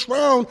the first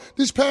round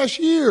this past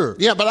year.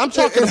 Yeah, but I'm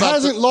talking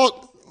about...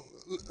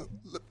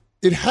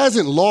 It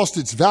hasn't lost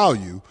its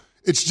value.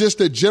 It's just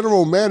that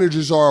general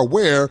managers are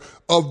aware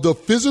of the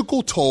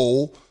physical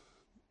toll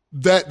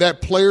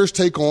that players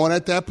take on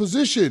at that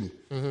position.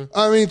 Mm-hmm.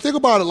 I mean, think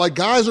about it. Like,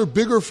 guys are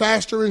bigger,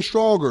 faster, and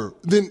stronger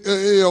than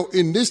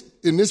in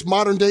this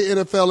modern day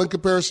NFL in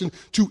comparison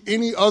to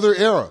any other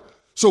era.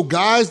 So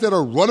guys that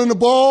are running the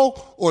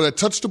ball or that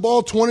touch the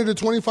ball 20 to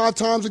 25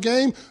 times a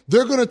game,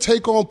 they're going to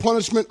take on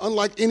punishment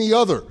unlike any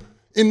other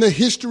in the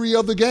history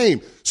of the game.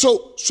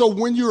 So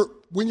when you're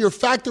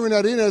factoring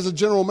that in as a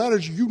general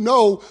manager, you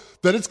know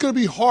that it's going to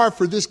be hard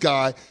for this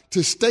guy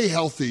to stay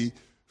healthy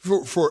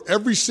for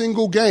every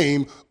single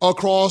game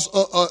across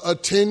a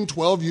 10,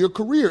 12-year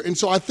career. And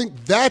so I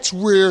think that's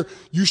where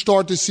you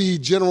start to see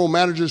general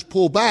managers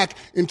pull back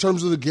in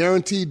terms of the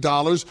guaranteed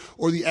dollars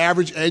or the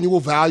average annual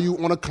value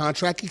on a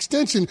contract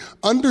extension,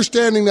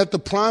 understanding that the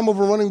prime of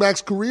a running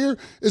back's career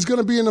is going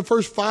to be in the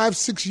first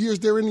 5-6 years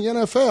they're in the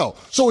NFL.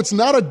 So it's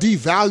not a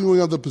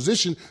devaluing of the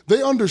position.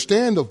 They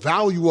understand the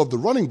value of the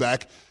running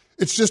back.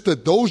 It's just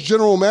that those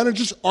general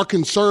managers are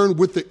concerned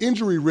with the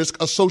injury risk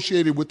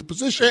associated with the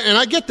position. And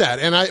I get that.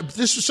 And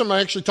this is something I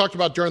actually talked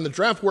about during the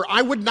draft where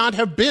I would not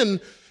have been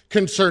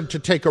concerned to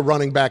take a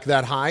running back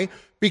that high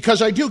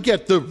because I do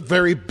get the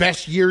very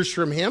best years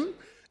from him.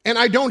 And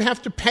I don't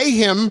have to pay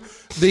him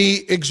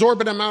the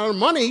exorbitant amount of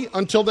money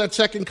until that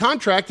second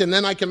contract. And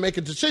then I can make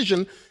a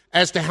decision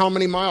as to how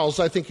many miles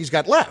I think he's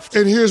got left.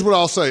 And here's what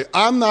I'll say.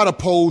 I'm not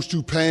opposed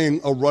to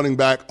paying a running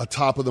back a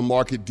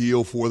top-of-the-market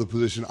deal for the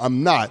position.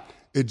 I'm not.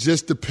 It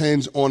just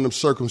depends on the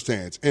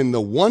circumstance. And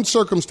the one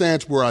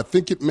circumstance where I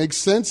think it makes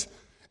sense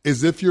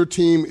is if your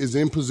team is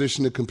in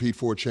position to compete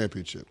for a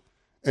championship.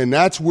 And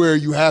that's where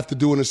you have to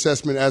do an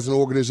assessment as an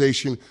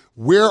organization.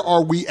 Where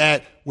are we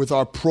at with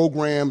our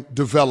program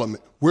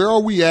development? Where are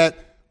we at?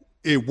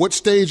 At what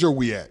stage are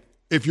we at?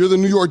 If you're the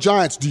New York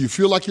Giants, do you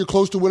feel like you're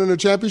close to winning a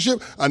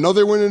championship? I know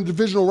they're winning a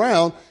divisional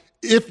round.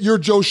 If you're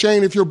Joe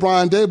Schoen, if you're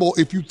Brian Daboll,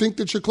 if you think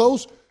that you're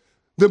close,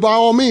 then by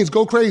all means,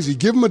 go crazy.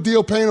 Give them a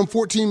deal paying them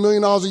 $14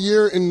 million a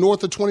year and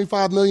north of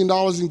 $25 million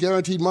in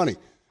guaranteed money.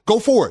 Go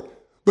for it.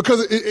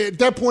 Because at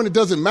that point, it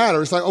doesn't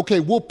matter. It's like, okay,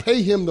 we'll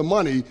pay him the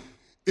money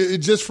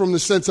just from the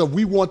sense of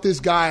we want this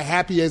guy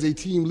happy as a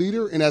team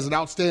leader and as an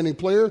outstanding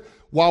player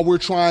while we're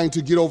trying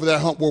to get over that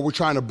hump where we're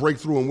trying to break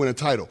through and win a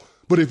title.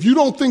 But if you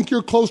don't think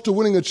you're close to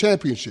winning a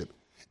championship,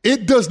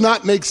 it does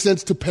not make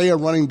sense to pay a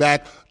running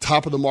back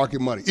top of the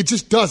market money. It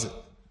just doesn't.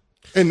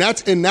 And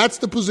that's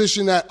the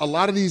position that a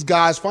lot of these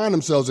guys find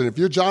themselves in. If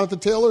you're Jonathan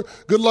Taylor,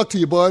 good luck to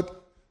you, bud,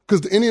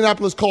 because the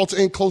Indianapolis Colts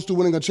ain't close to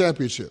winning a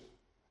championship.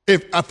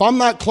 If I'm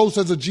not close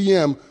as a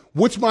GM,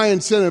 what's my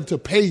incentive to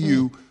pay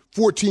you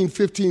 $14,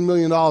 $15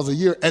 million a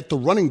year at the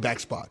running back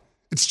spot?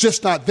 It's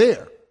just not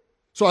there.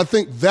 So I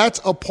think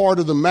that's a part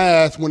of the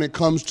math when it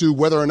comes to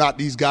whether or not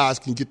these guys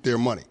can get their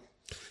money.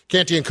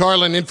 Canty and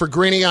Carlin in for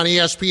Greeny on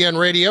ESPN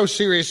Radio,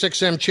 Sirius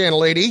XM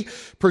Channel 80,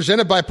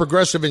 presented by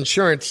Progressive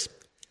Insurance.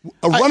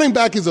 A running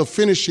back is a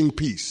finishing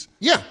piece.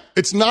 Yeah.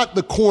 It's not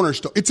the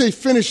cornerstone. It's a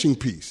finishing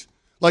piece.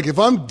 Like if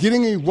I'm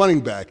getting a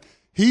running back,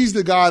 he's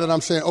the guy that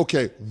I'm saying,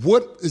 okay,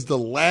 what is the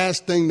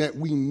last thing that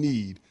we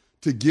need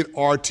to get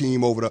our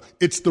team over the –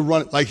 it's the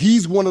run – like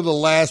he's one of the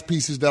last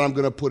pieces that I'm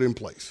going to put in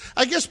place.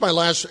 I guess my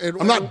last –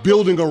 I'm not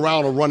building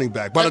around a running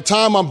back. By the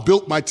time I'm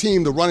built my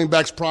team, the running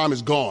back's prime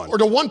is gone. Or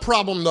the one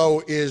problem,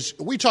 though, is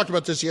we talked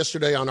about this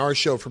yesterday on our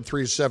show from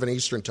 3 to 7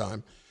 Eastern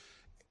time,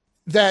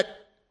 that –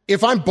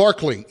 if I'm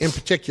Barkley in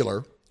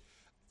particular,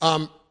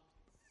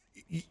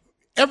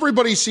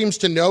 everybody seems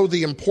to know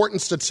the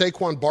importance that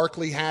Saquon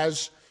Barkley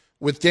has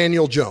with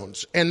Daniel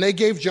Jones. And they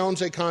gave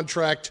Jones a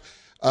contract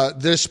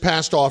this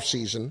past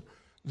offseason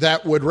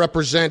that would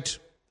represent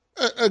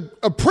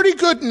a pretty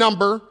good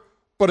number,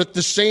 but at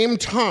the same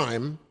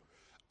time,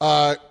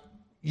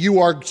 you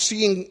are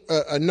seeing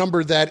a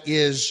number that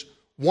is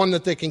one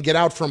that they can get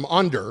out from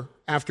under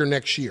after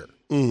next year.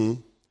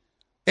 Mm-hmm.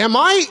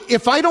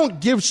 If I don't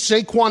give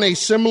Saquon a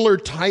similar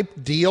type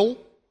deal,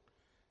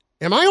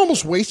 am I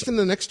almost wasting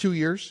the next 2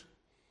 years?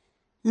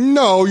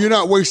 No, you're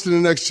not wasting the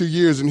next 2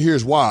 years, and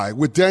here's why.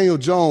 With Daniel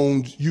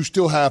Jones, you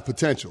still have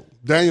potential.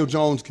 Daniel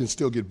Jones can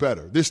still get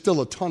better. There's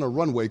still a ton of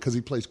runway because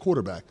he plays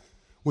quarterback.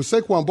 With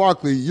Saquon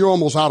Barkley, you're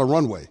almost out of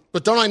runway.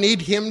 But don't I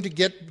need him to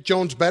get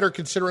Jones better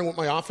considering what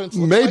my offense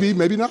looks maybe, like?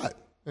 Maybe not.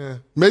 Yeah.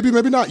 Maybe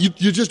not. You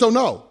just don't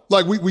know.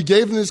 Like, we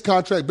gave him this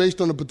contract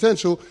based on the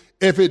potential.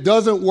 If it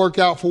doesn't work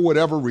out for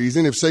whatever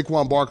reason, if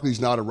Saquon Barkley's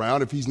not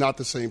around, if he's not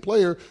the same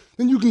player,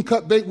 then you can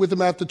cut bait with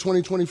him after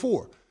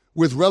 2024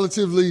 with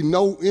relatively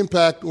no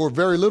impact or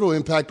very little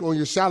impact on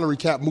your salary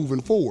cap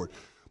moving forward.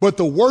 But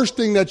the worst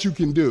thing that you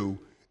can do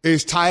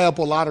is tie up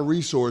a lot of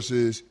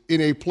resources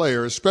in a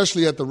player,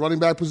 especially at the running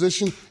back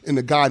position, and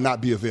the guy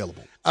not be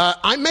available.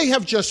 I may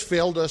have just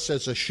failed us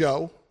as a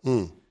show,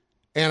 and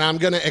I'm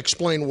going to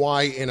explain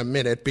why in a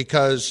minute,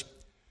 because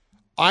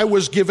I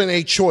was given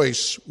a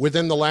choice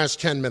within the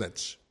last 10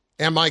 minutes.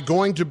 Am I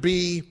going to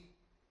be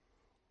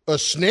a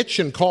snitch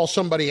and call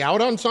somebody out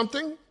on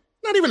something?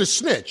 Not even a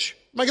snitch.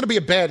 Am I going to be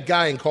a bad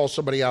guy and call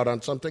somebody out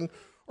on something?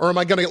 Or am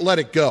I going to let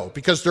it go?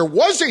 Because there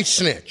was a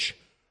snitch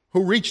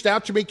who reached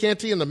out to me,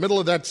 Canty, in the middle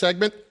of that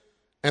segment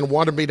and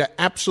wanted me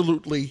to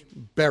absolutely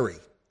bury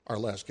our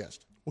last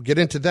guest. We'll get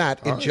into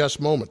that in just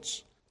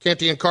moments.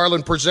 Canty and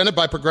Carlin, presented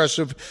by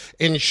Progressive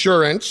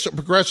Insurance.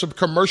 Progressive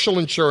Commercial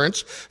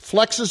Insurance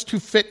flexes to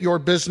fit your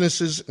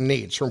business's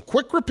needs. From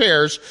quick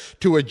repairs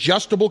to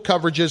adjustable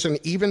coverages and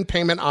even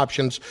payment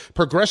options,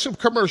 Progressive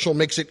Commercial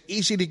makes it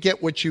easy to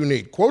get what you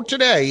need. Quote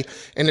today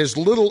in as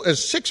little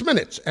as 6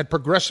 minutes at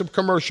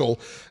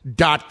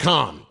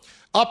progressivecommercial.com.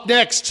 Up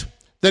next,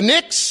 the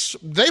Knicks,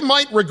 they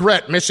might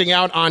regret missing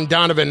out on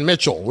Donovan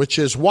Mitchell, which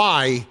is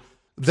why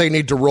they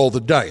need to roll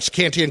the dice.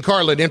 Canty and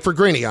Carlin in for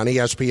Greeny on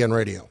ESPN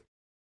Radio.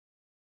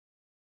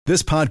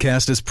 This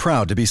podcast is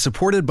proud to be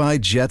supported by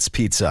Jets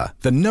Pizza,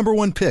 the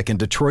 #1 pick in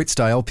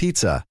Detroit-style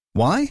pizza.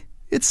 Why?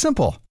 It's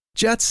simple.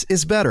 Jets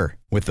is better.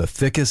 With the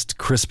thickest,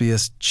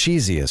 crispiest,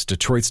 cheesiest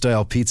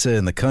Detroit-style pizza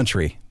in the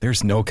country,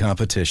 there's no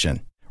competition.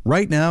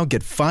 Right now,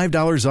 get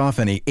 $5 off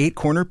any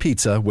 8-corner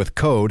pizza with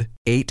code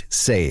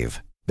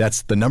 8SAVE.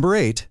 That's the number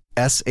 8,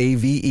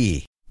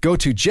 S-A-V-E. Go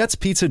to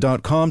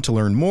jetspizza.com to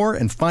learn more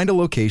and find a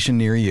location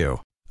near you.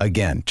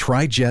 Again,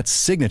 try Jet's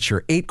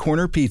signature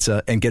 8-corner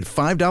pizza and get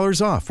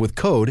 $5 off with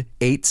code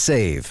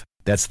 8SAVE.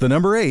 That's the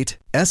number 8,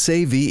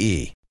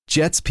 S-A-V-E.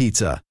 Jet's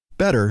Pizza.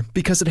 Better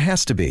because it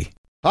has to be.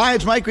 Hi,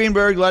 it's Mike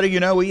Greenberg letting you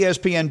know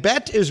ESPN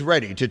Bet is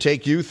ready to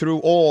take you through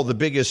all the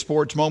biggest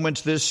sports moments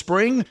this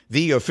spring.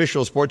 The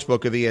official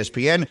sportsbook of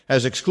ESPN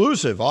has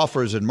exclusive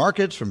offers and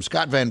markets from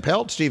Scott Van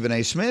Pelt, Stephen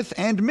A. Smith,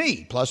 and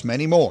me, plus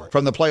many more.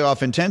 From the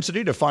playoff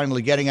intensity to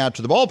finally getting out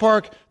to the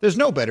ballpark, there's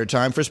no better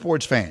time for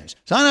sports fans.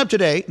 Sign up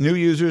today. New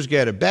users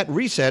get a bet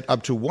reset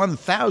up to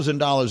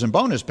 $1,000 in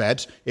bonus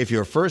bets if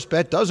your first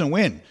bet doesn't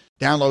win.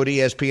 Download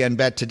ESPN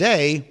Bet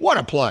today. What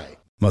a play.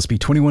 Must be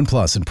 21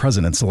 plus and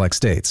present in select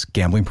states.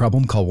 Gambling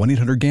problem? Call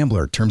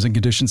 1-800-GAMBLER. Terms and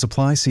conditions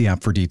apply. See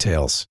app for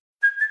details.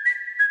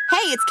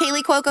 Hey, it's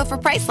Kaylee Cuoco for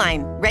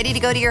Priceline. Ready to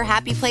go to your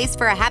happy place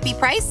for a happy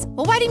price?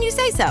 Well, why didn't you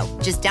say so?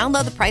 Just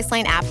download the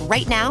Priceline app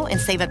right now and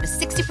save up to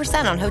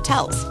 60% on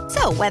hotels.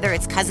 So whether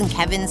it's Cousin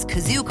Kevin's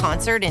Kazoo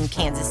Concert in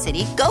Kansas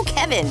City, go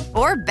Kevin,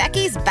 or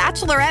Becky's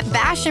Bachelorette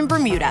Bash in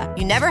Bermuda,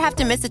 you never have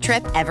to miss a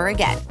trip ever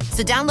again.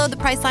 So download the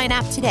Priceline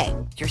app today.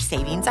 Your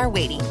savings are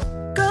waiting.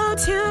 Go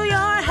to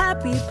your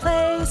happy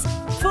place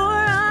for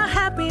a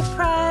happy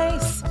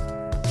price.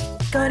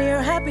 Go to your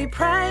happy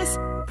price,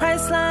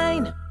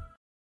 Priceline.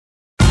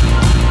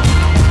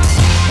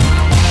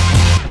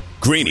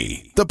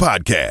 Greeny, the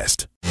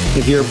podcast.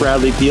 If you're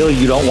Bradley Beal,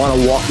 you don't want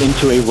to walk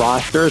into a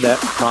roster that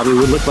probably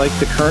would look like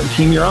the current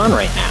team you're on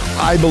right now.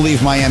 I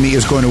believe Miami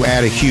is going to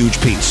add a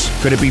huge piece.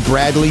 Could it be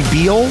Bradley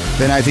Beal?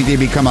 Then I think they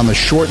become on the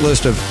short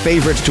list of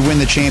favorites to win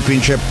the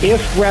championship.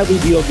 If Bradley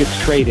Beal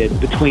gets traded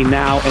between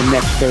now and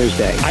next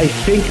Thursday, I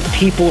think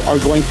people are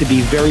going to be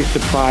very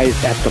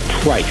surprised at the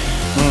price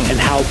and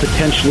how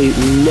potentially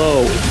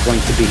low it's going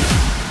to be.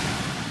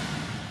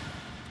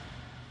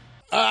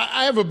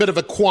 I have a bit of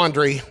a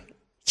quandary.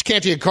 It's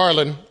Canty and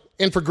Carlin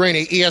in for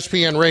Greeny,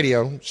 ESPN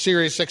Radio,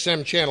 Sirius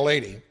XM Channel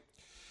 80.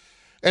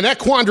 And that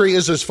quandary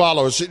is as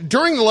follows.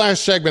 During the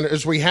last segment,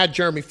 as we had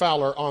Jeremy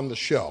Fowler on the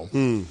show,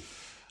 and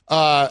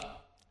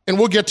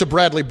we'll get to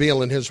Bradley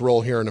Beal and his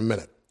role here in a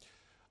minute,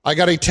 I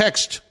got a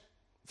text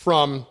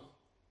from,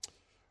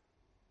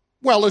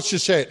 well, let's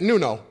just say it,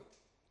 Nuno,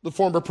 the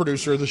former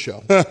producer of the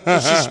show.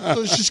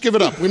 Let's just give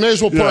it up. We may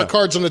as well put our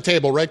cards on the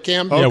table, right,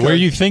 Cam? Yeah, were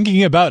you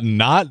thinking about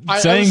not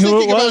saying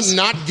who it was? I was thinking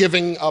about not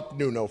giving up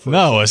Nuno.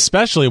 No,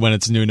 especially when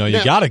it's Nuno.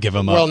 You got to give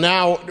him up. Well,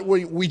 now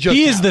we just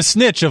He is the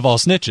snitch of all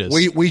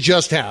snitches. We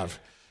just have.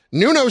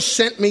 Nuno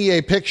sent me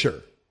a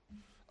picture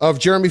of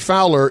Jeremy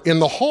Fowler in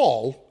the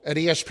hall at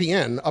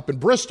ESPN up in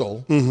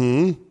Bristol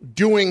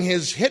doing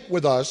his hit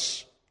with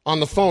us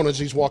on the phone as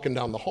he's walking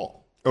down the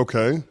hall.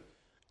 Okay.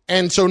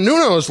 And so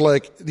Nuno's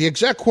like, the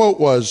exact quote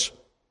was,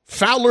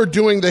 Fowler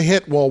doing the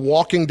hit while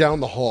walking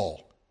down the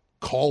hall.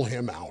 Call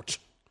him out.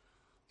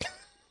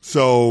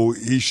 So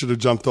he should have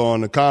jumped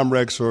on the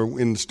Comrex or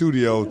in the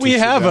studio. We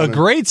have a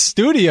great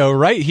studio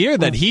right here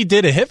that he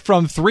did a hit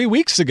from 3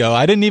 weeks ago.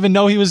 I didn't even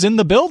know he was in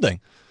the building.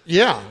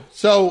 Yeah.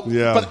 So,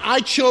 but I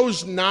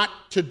chose not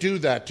to do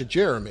that to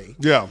Jeremy.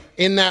 Yeah.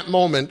 In that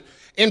moment,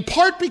 in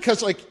part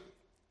because, like,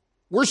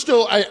 I'm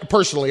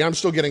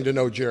still getting to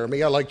know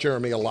Jeremy. I like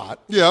Jeremy a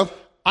lot. Yeah.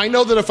 I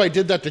know that if I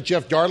did that to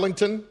Jeff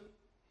Darlington,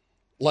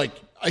 like,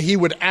 he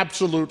would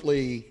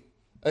absolutely,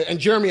 and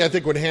Jeremy, I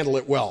think, would handle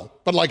it well.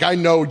 But, like, I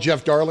know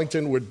Jeff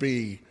Darlington would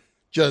be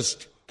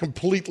just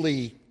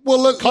completely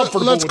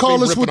comfortable let's with call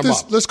me this ripping him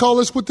up. Let's call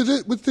this what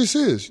this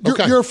is.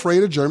 You're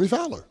afraid of Jeremy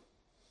Fowler.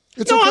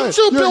 It's okay. I'm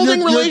still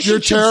building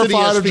relationships. You're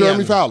terrified of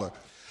Jeremy Fowler.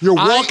 You're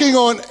walking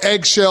on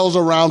eggshells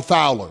around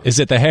Fowler. Is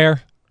it the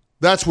hair?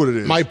 That's what it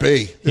is. Might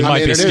be. He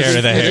might be scared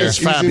of the hair. He's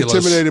fabulous.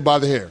 He's intimidated by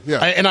the hair.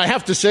 Yeah. And I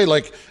have to say,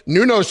 like,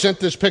 Nuno sent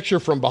this picture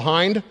from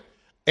behind,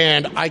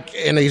 and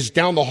he's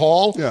down the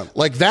hall. Yeah.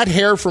 Like, that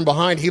hair from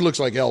behind, he looks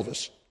like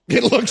Elvis.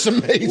 It looks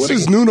amazing. What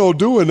is Nuno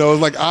doing, though?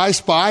 Like, I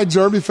spy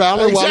Jeremy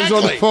Fowler while he's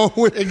on the phone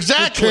with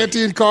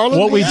Canty and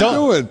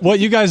Carlin? What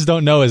you guys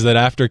don't know is that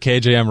after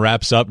KJM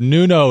wraps up,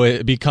 Nuno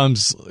it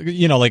becomes,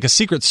 like a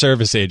Secret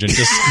Service agent,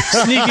 just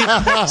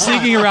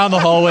sneaking around the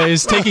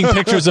hallways, taking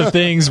pictures of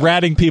things,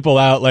 ratting people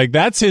out. Like,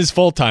 that's his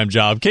full-time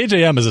job.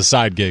 KJM is a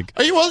side gig.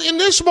 Well, in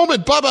this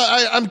moment,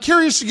 Bubba, I'm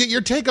curious to get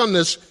your take on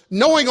this,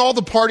 knowing all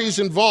the parties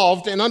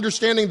involved and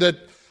understanding that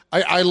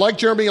I like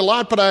Jeremy a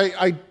lot, but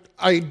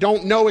I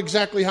don't know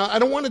exactly how. I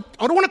don't want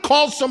to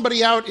call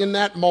somebody out in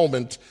that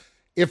moment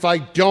if I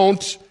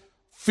don't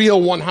feel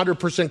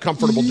 100%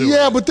 comfortable doing it.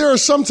 Yeah, but there are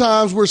some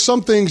times where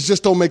some things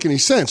just don't make any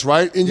sense,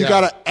 right? And you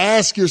got to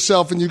ask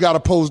yourself and you got to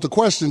pose the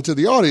question to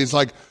the audience,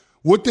 like,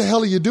 what the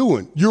hell are you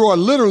doing? You are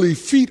literally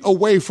feet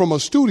away from a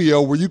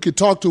studio where you could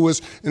talk to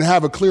us and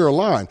have a clearer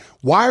line.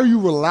 Why are you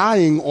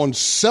relying on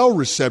cell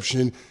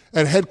reception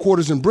at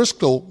headquarters in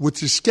Bristol,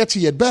 which is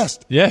sketchy at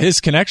best? Yeah,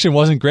 his connection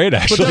wasn't great,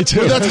 actually,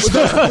 too. But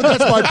that's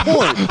my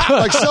point.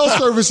 Like, cell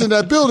service in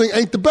that building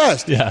ain't the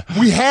best. Yeah.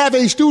 We have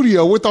a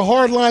studio with a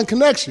hardline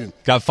connection.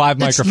 Got 5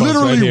 microphones it's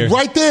literally right here.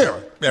 right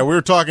there. Yeah, we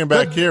were talking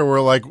back here. We're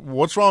like,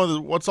 what's wrong with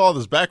what's all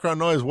this background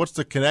noise? What's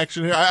the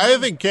connection here? I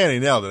think Kenny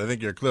nailed it. I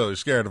think you're clearly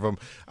scared of him.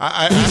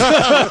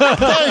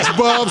 Thanks,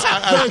 Bubs.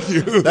 Thank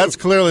you. That's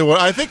clearly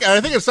what I think. I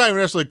think it's not even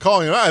necessarily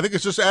calling him out. I think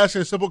it's just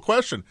asking a simple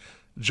question.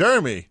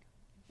 Jeremy,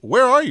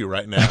 where are you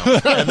right now?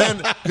 And then,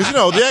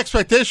 because, the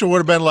expectation would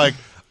have been like,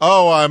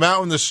 oh, I'm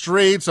out in the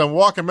streets, I'm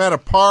walking at a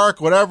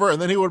park, whatever.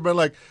 And then he would have been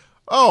like,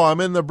 oh,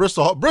 I'm in the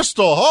Bristol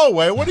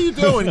hallway. What are you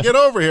doing? Get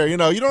over here. You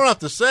don't have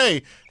to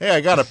say, hey, I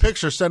got a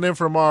picture sent in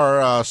from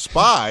our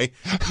spy.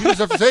 You just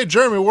have to say,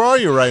 Jeremy, where are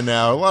you right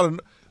now?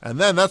 And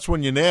then that's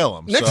when you nail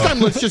him. Next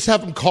time, let's just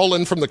have him call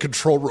in from the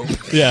control room.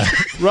 Yeah.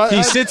 Right.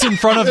 He sits in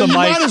front of the you mic.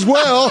 Might as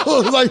well.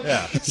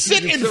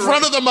 Sit in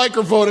front of the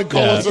microphone and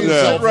call us on his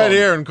cell phone. Right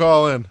here and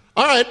call in.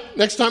 All right.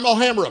 Next time, I'll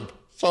hammer him.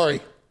 Sorry.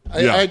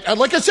 I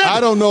like I said,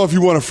 I don't know if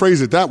you want to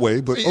phrase it that way,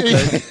 but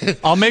okay.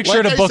 I'll make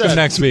sure to book him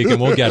next week,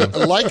 and we'll get him.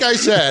 Like I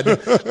said,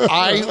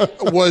 I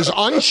was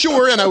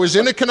unsure, and I was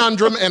in a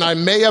conundrum, and I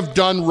may have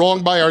done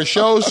wrong by our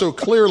show, so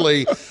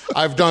clearly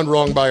I've done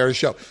wrong by our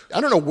show. I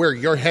don't know where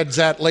your head's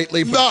at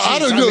lately, but I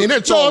don't know.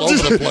 It's all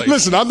over the place.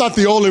 Listen, I'm not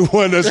the only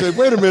one that said,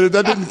 wait a minute,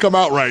 that didn't come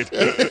out right.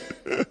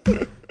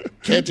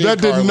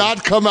 That did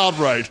not come out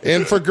right.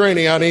 In for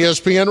Greeny on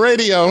ESPN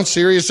Radio,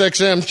 Sirius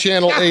XM,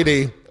 Channel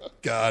 80.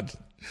 God.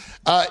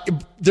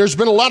 There's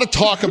been a lot of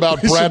talk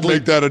about Bradley. Should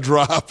make that a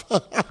drop.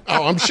 Oh,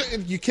 I'm sure. Are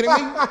you kidding me?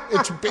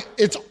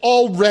 It's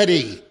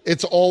already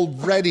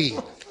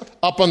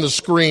up on the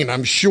screen,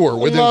 I'm sure,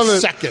 within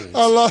seconds.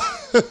 I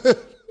love it.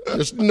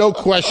 There's no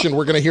question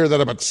we're going to hear that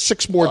about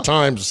 6 more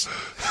times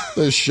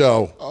this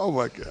show. Oh,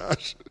 my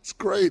gosh. It's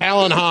great.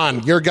 Alan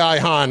Hahn, your guy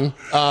Hahn,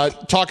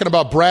 talking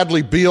about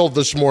Bradley Beal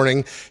this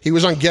morning. He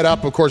was on Get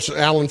Up, of course,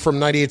 Alan from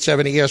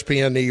 98.7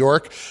 ESPN New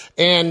York.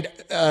 And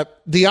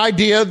the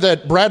idea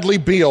that Bradley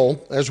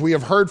Beal, as we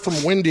have heard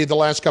from Wendy the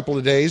last couple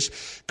of days,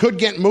 could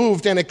get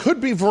moved, and it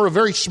could be for a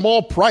very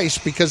small price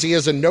because he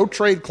has a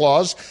no-trade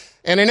clause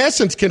and, in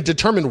essence, can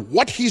determine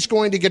what he's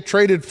going to get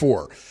traded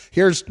for.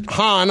 Here's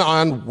Hahn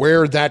on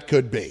where that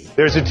could be.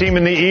 There's a team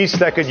in the East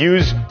that could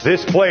use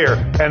this player,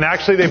 and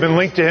actually they've been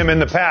linked to him in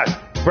the past.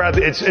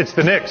 Bradley, it's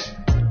the Knicks.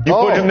 You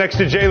put him next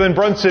to Jalen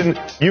Brunson,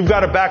 you've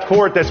got a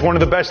backcourt that's one of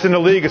the best in the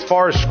league as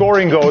far as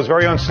scoring goes,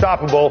 very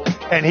unstoppable,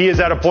 and he is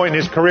at a point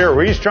in his career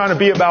where he's trying to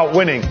be about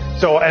winning.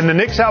 And the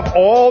Knicks have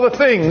all the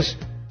things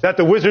that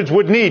the Wizards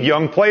would need,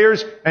 young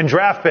players and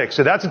draft picks.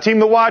 So that's a team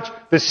to watch.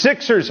 The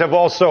Sixers have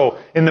also,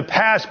 in the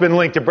past, been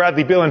linked to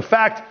Bradley Beal. In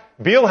fact,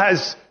 Beal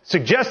has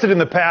suggested in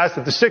the past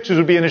that the Sixers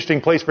would be an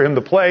interesting place for him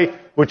to play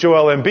with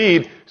Joel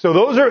Embiid. So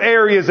those are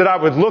areas that I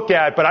would look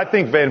at, but I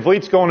think Van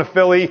Vliet's going to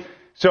Philly.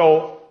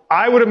 So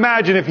I would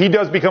imagine if he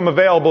does become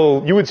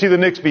available, you would see the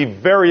Knicks be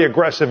very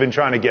aggressive in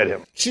trying to get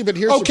him. See, but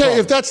here's okay.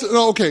 If that's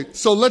okay,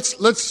 so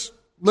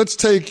let's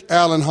take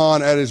Alan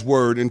Hahn at his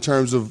word in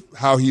terms of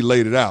how he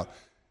laid it out.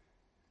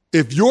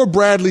 If you're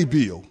Bradley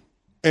Beal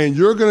and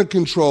you're going to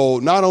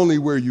control not only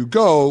where you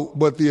go,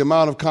 but the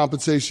amount of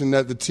compensation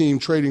that the team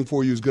trading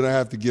for you is going to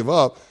have to give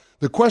up,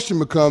 the question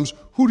becomes,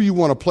 who do you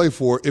want to play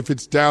for if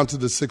it's down to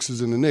the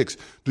Sixers and the Knicks?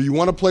 Do you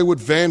want to play with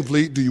Van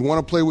Vliet? Do you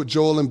want to play with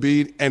Joel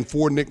Embiid and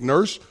for Nick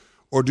Nurse?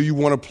 Or do you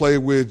want to play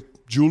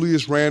with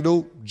Julius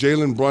Randle,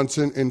 Jalen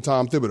Brunson, and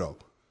Tom Thibodeau?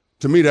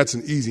 To me, that's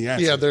an easy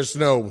answer. Yeah, there's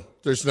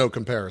no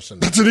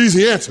comparison. That's an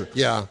easy answer.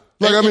 Yeah.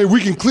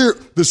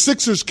 The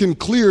Sixers can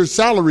clear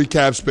salary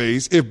cap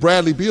space if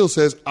Bradley Beal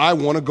says, I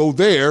want to go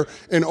there.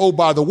 And, oh,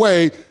 by the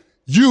way,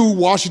 you,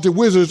 Washington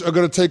Wizards, are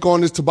going to take on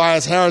this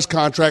Tobias Harris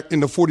contract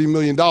and the $40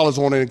 million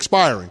on it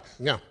expiring.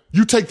 Yeah.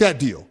 You take that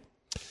deal.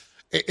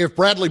 If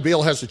Bradley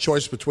Beal has a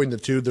choice between the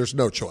two, there's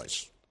no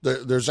choice.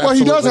 There's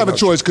he does have a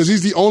choice because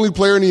he's the only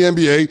player in the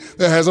NBA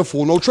that has a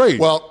full no trade.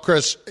 Well,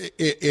 Chris,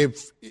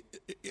 if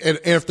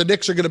the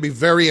Knicks are going to be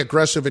very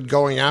aggressive in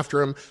going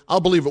after him, I'll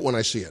believe it when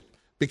I see it.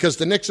 Because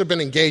the Knicks have been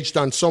engaged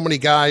on so many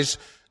guys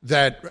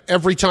that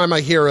every time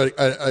I hear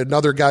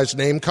another guy's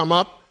name come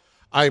up,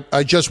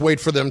 I just wait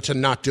for them to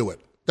not do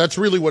it. That's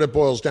really what it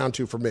boils down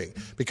to for me.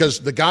 Because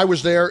the guy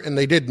was there and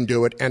they didn't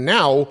do it, and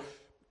now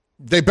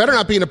they better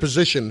not be in a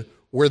position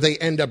where they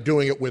end up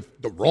doing it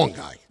with the wrong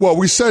guy. Well,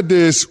 we said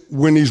this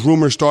when these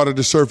rumors started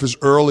to surface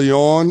early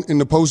on in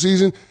the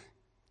postseason.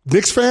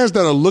 Knicks fans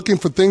that are looking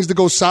for things to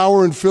go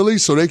sour in Philly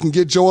so they can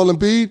get Joel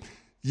Embiid,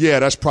 yeah,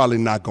 that's probably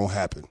not going to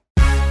happen.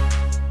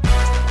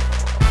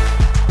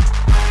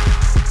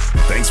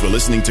 Thanks for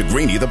listening to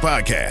Greeny, the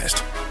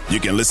podcast. You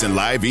can listen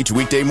live each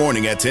weekday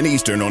morning at 10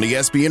 Eastern on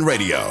ESPN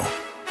Radio.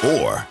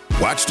 Or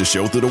watch the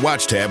show through the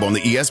Watch tab on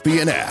the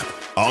ESPN app.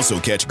 Also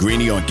catch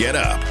Greeny on Get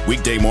Up,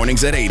 weekday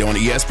mornings at 8 on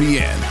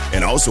ESPN.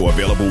 And also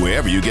available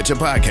wherever you get your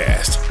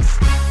podcast.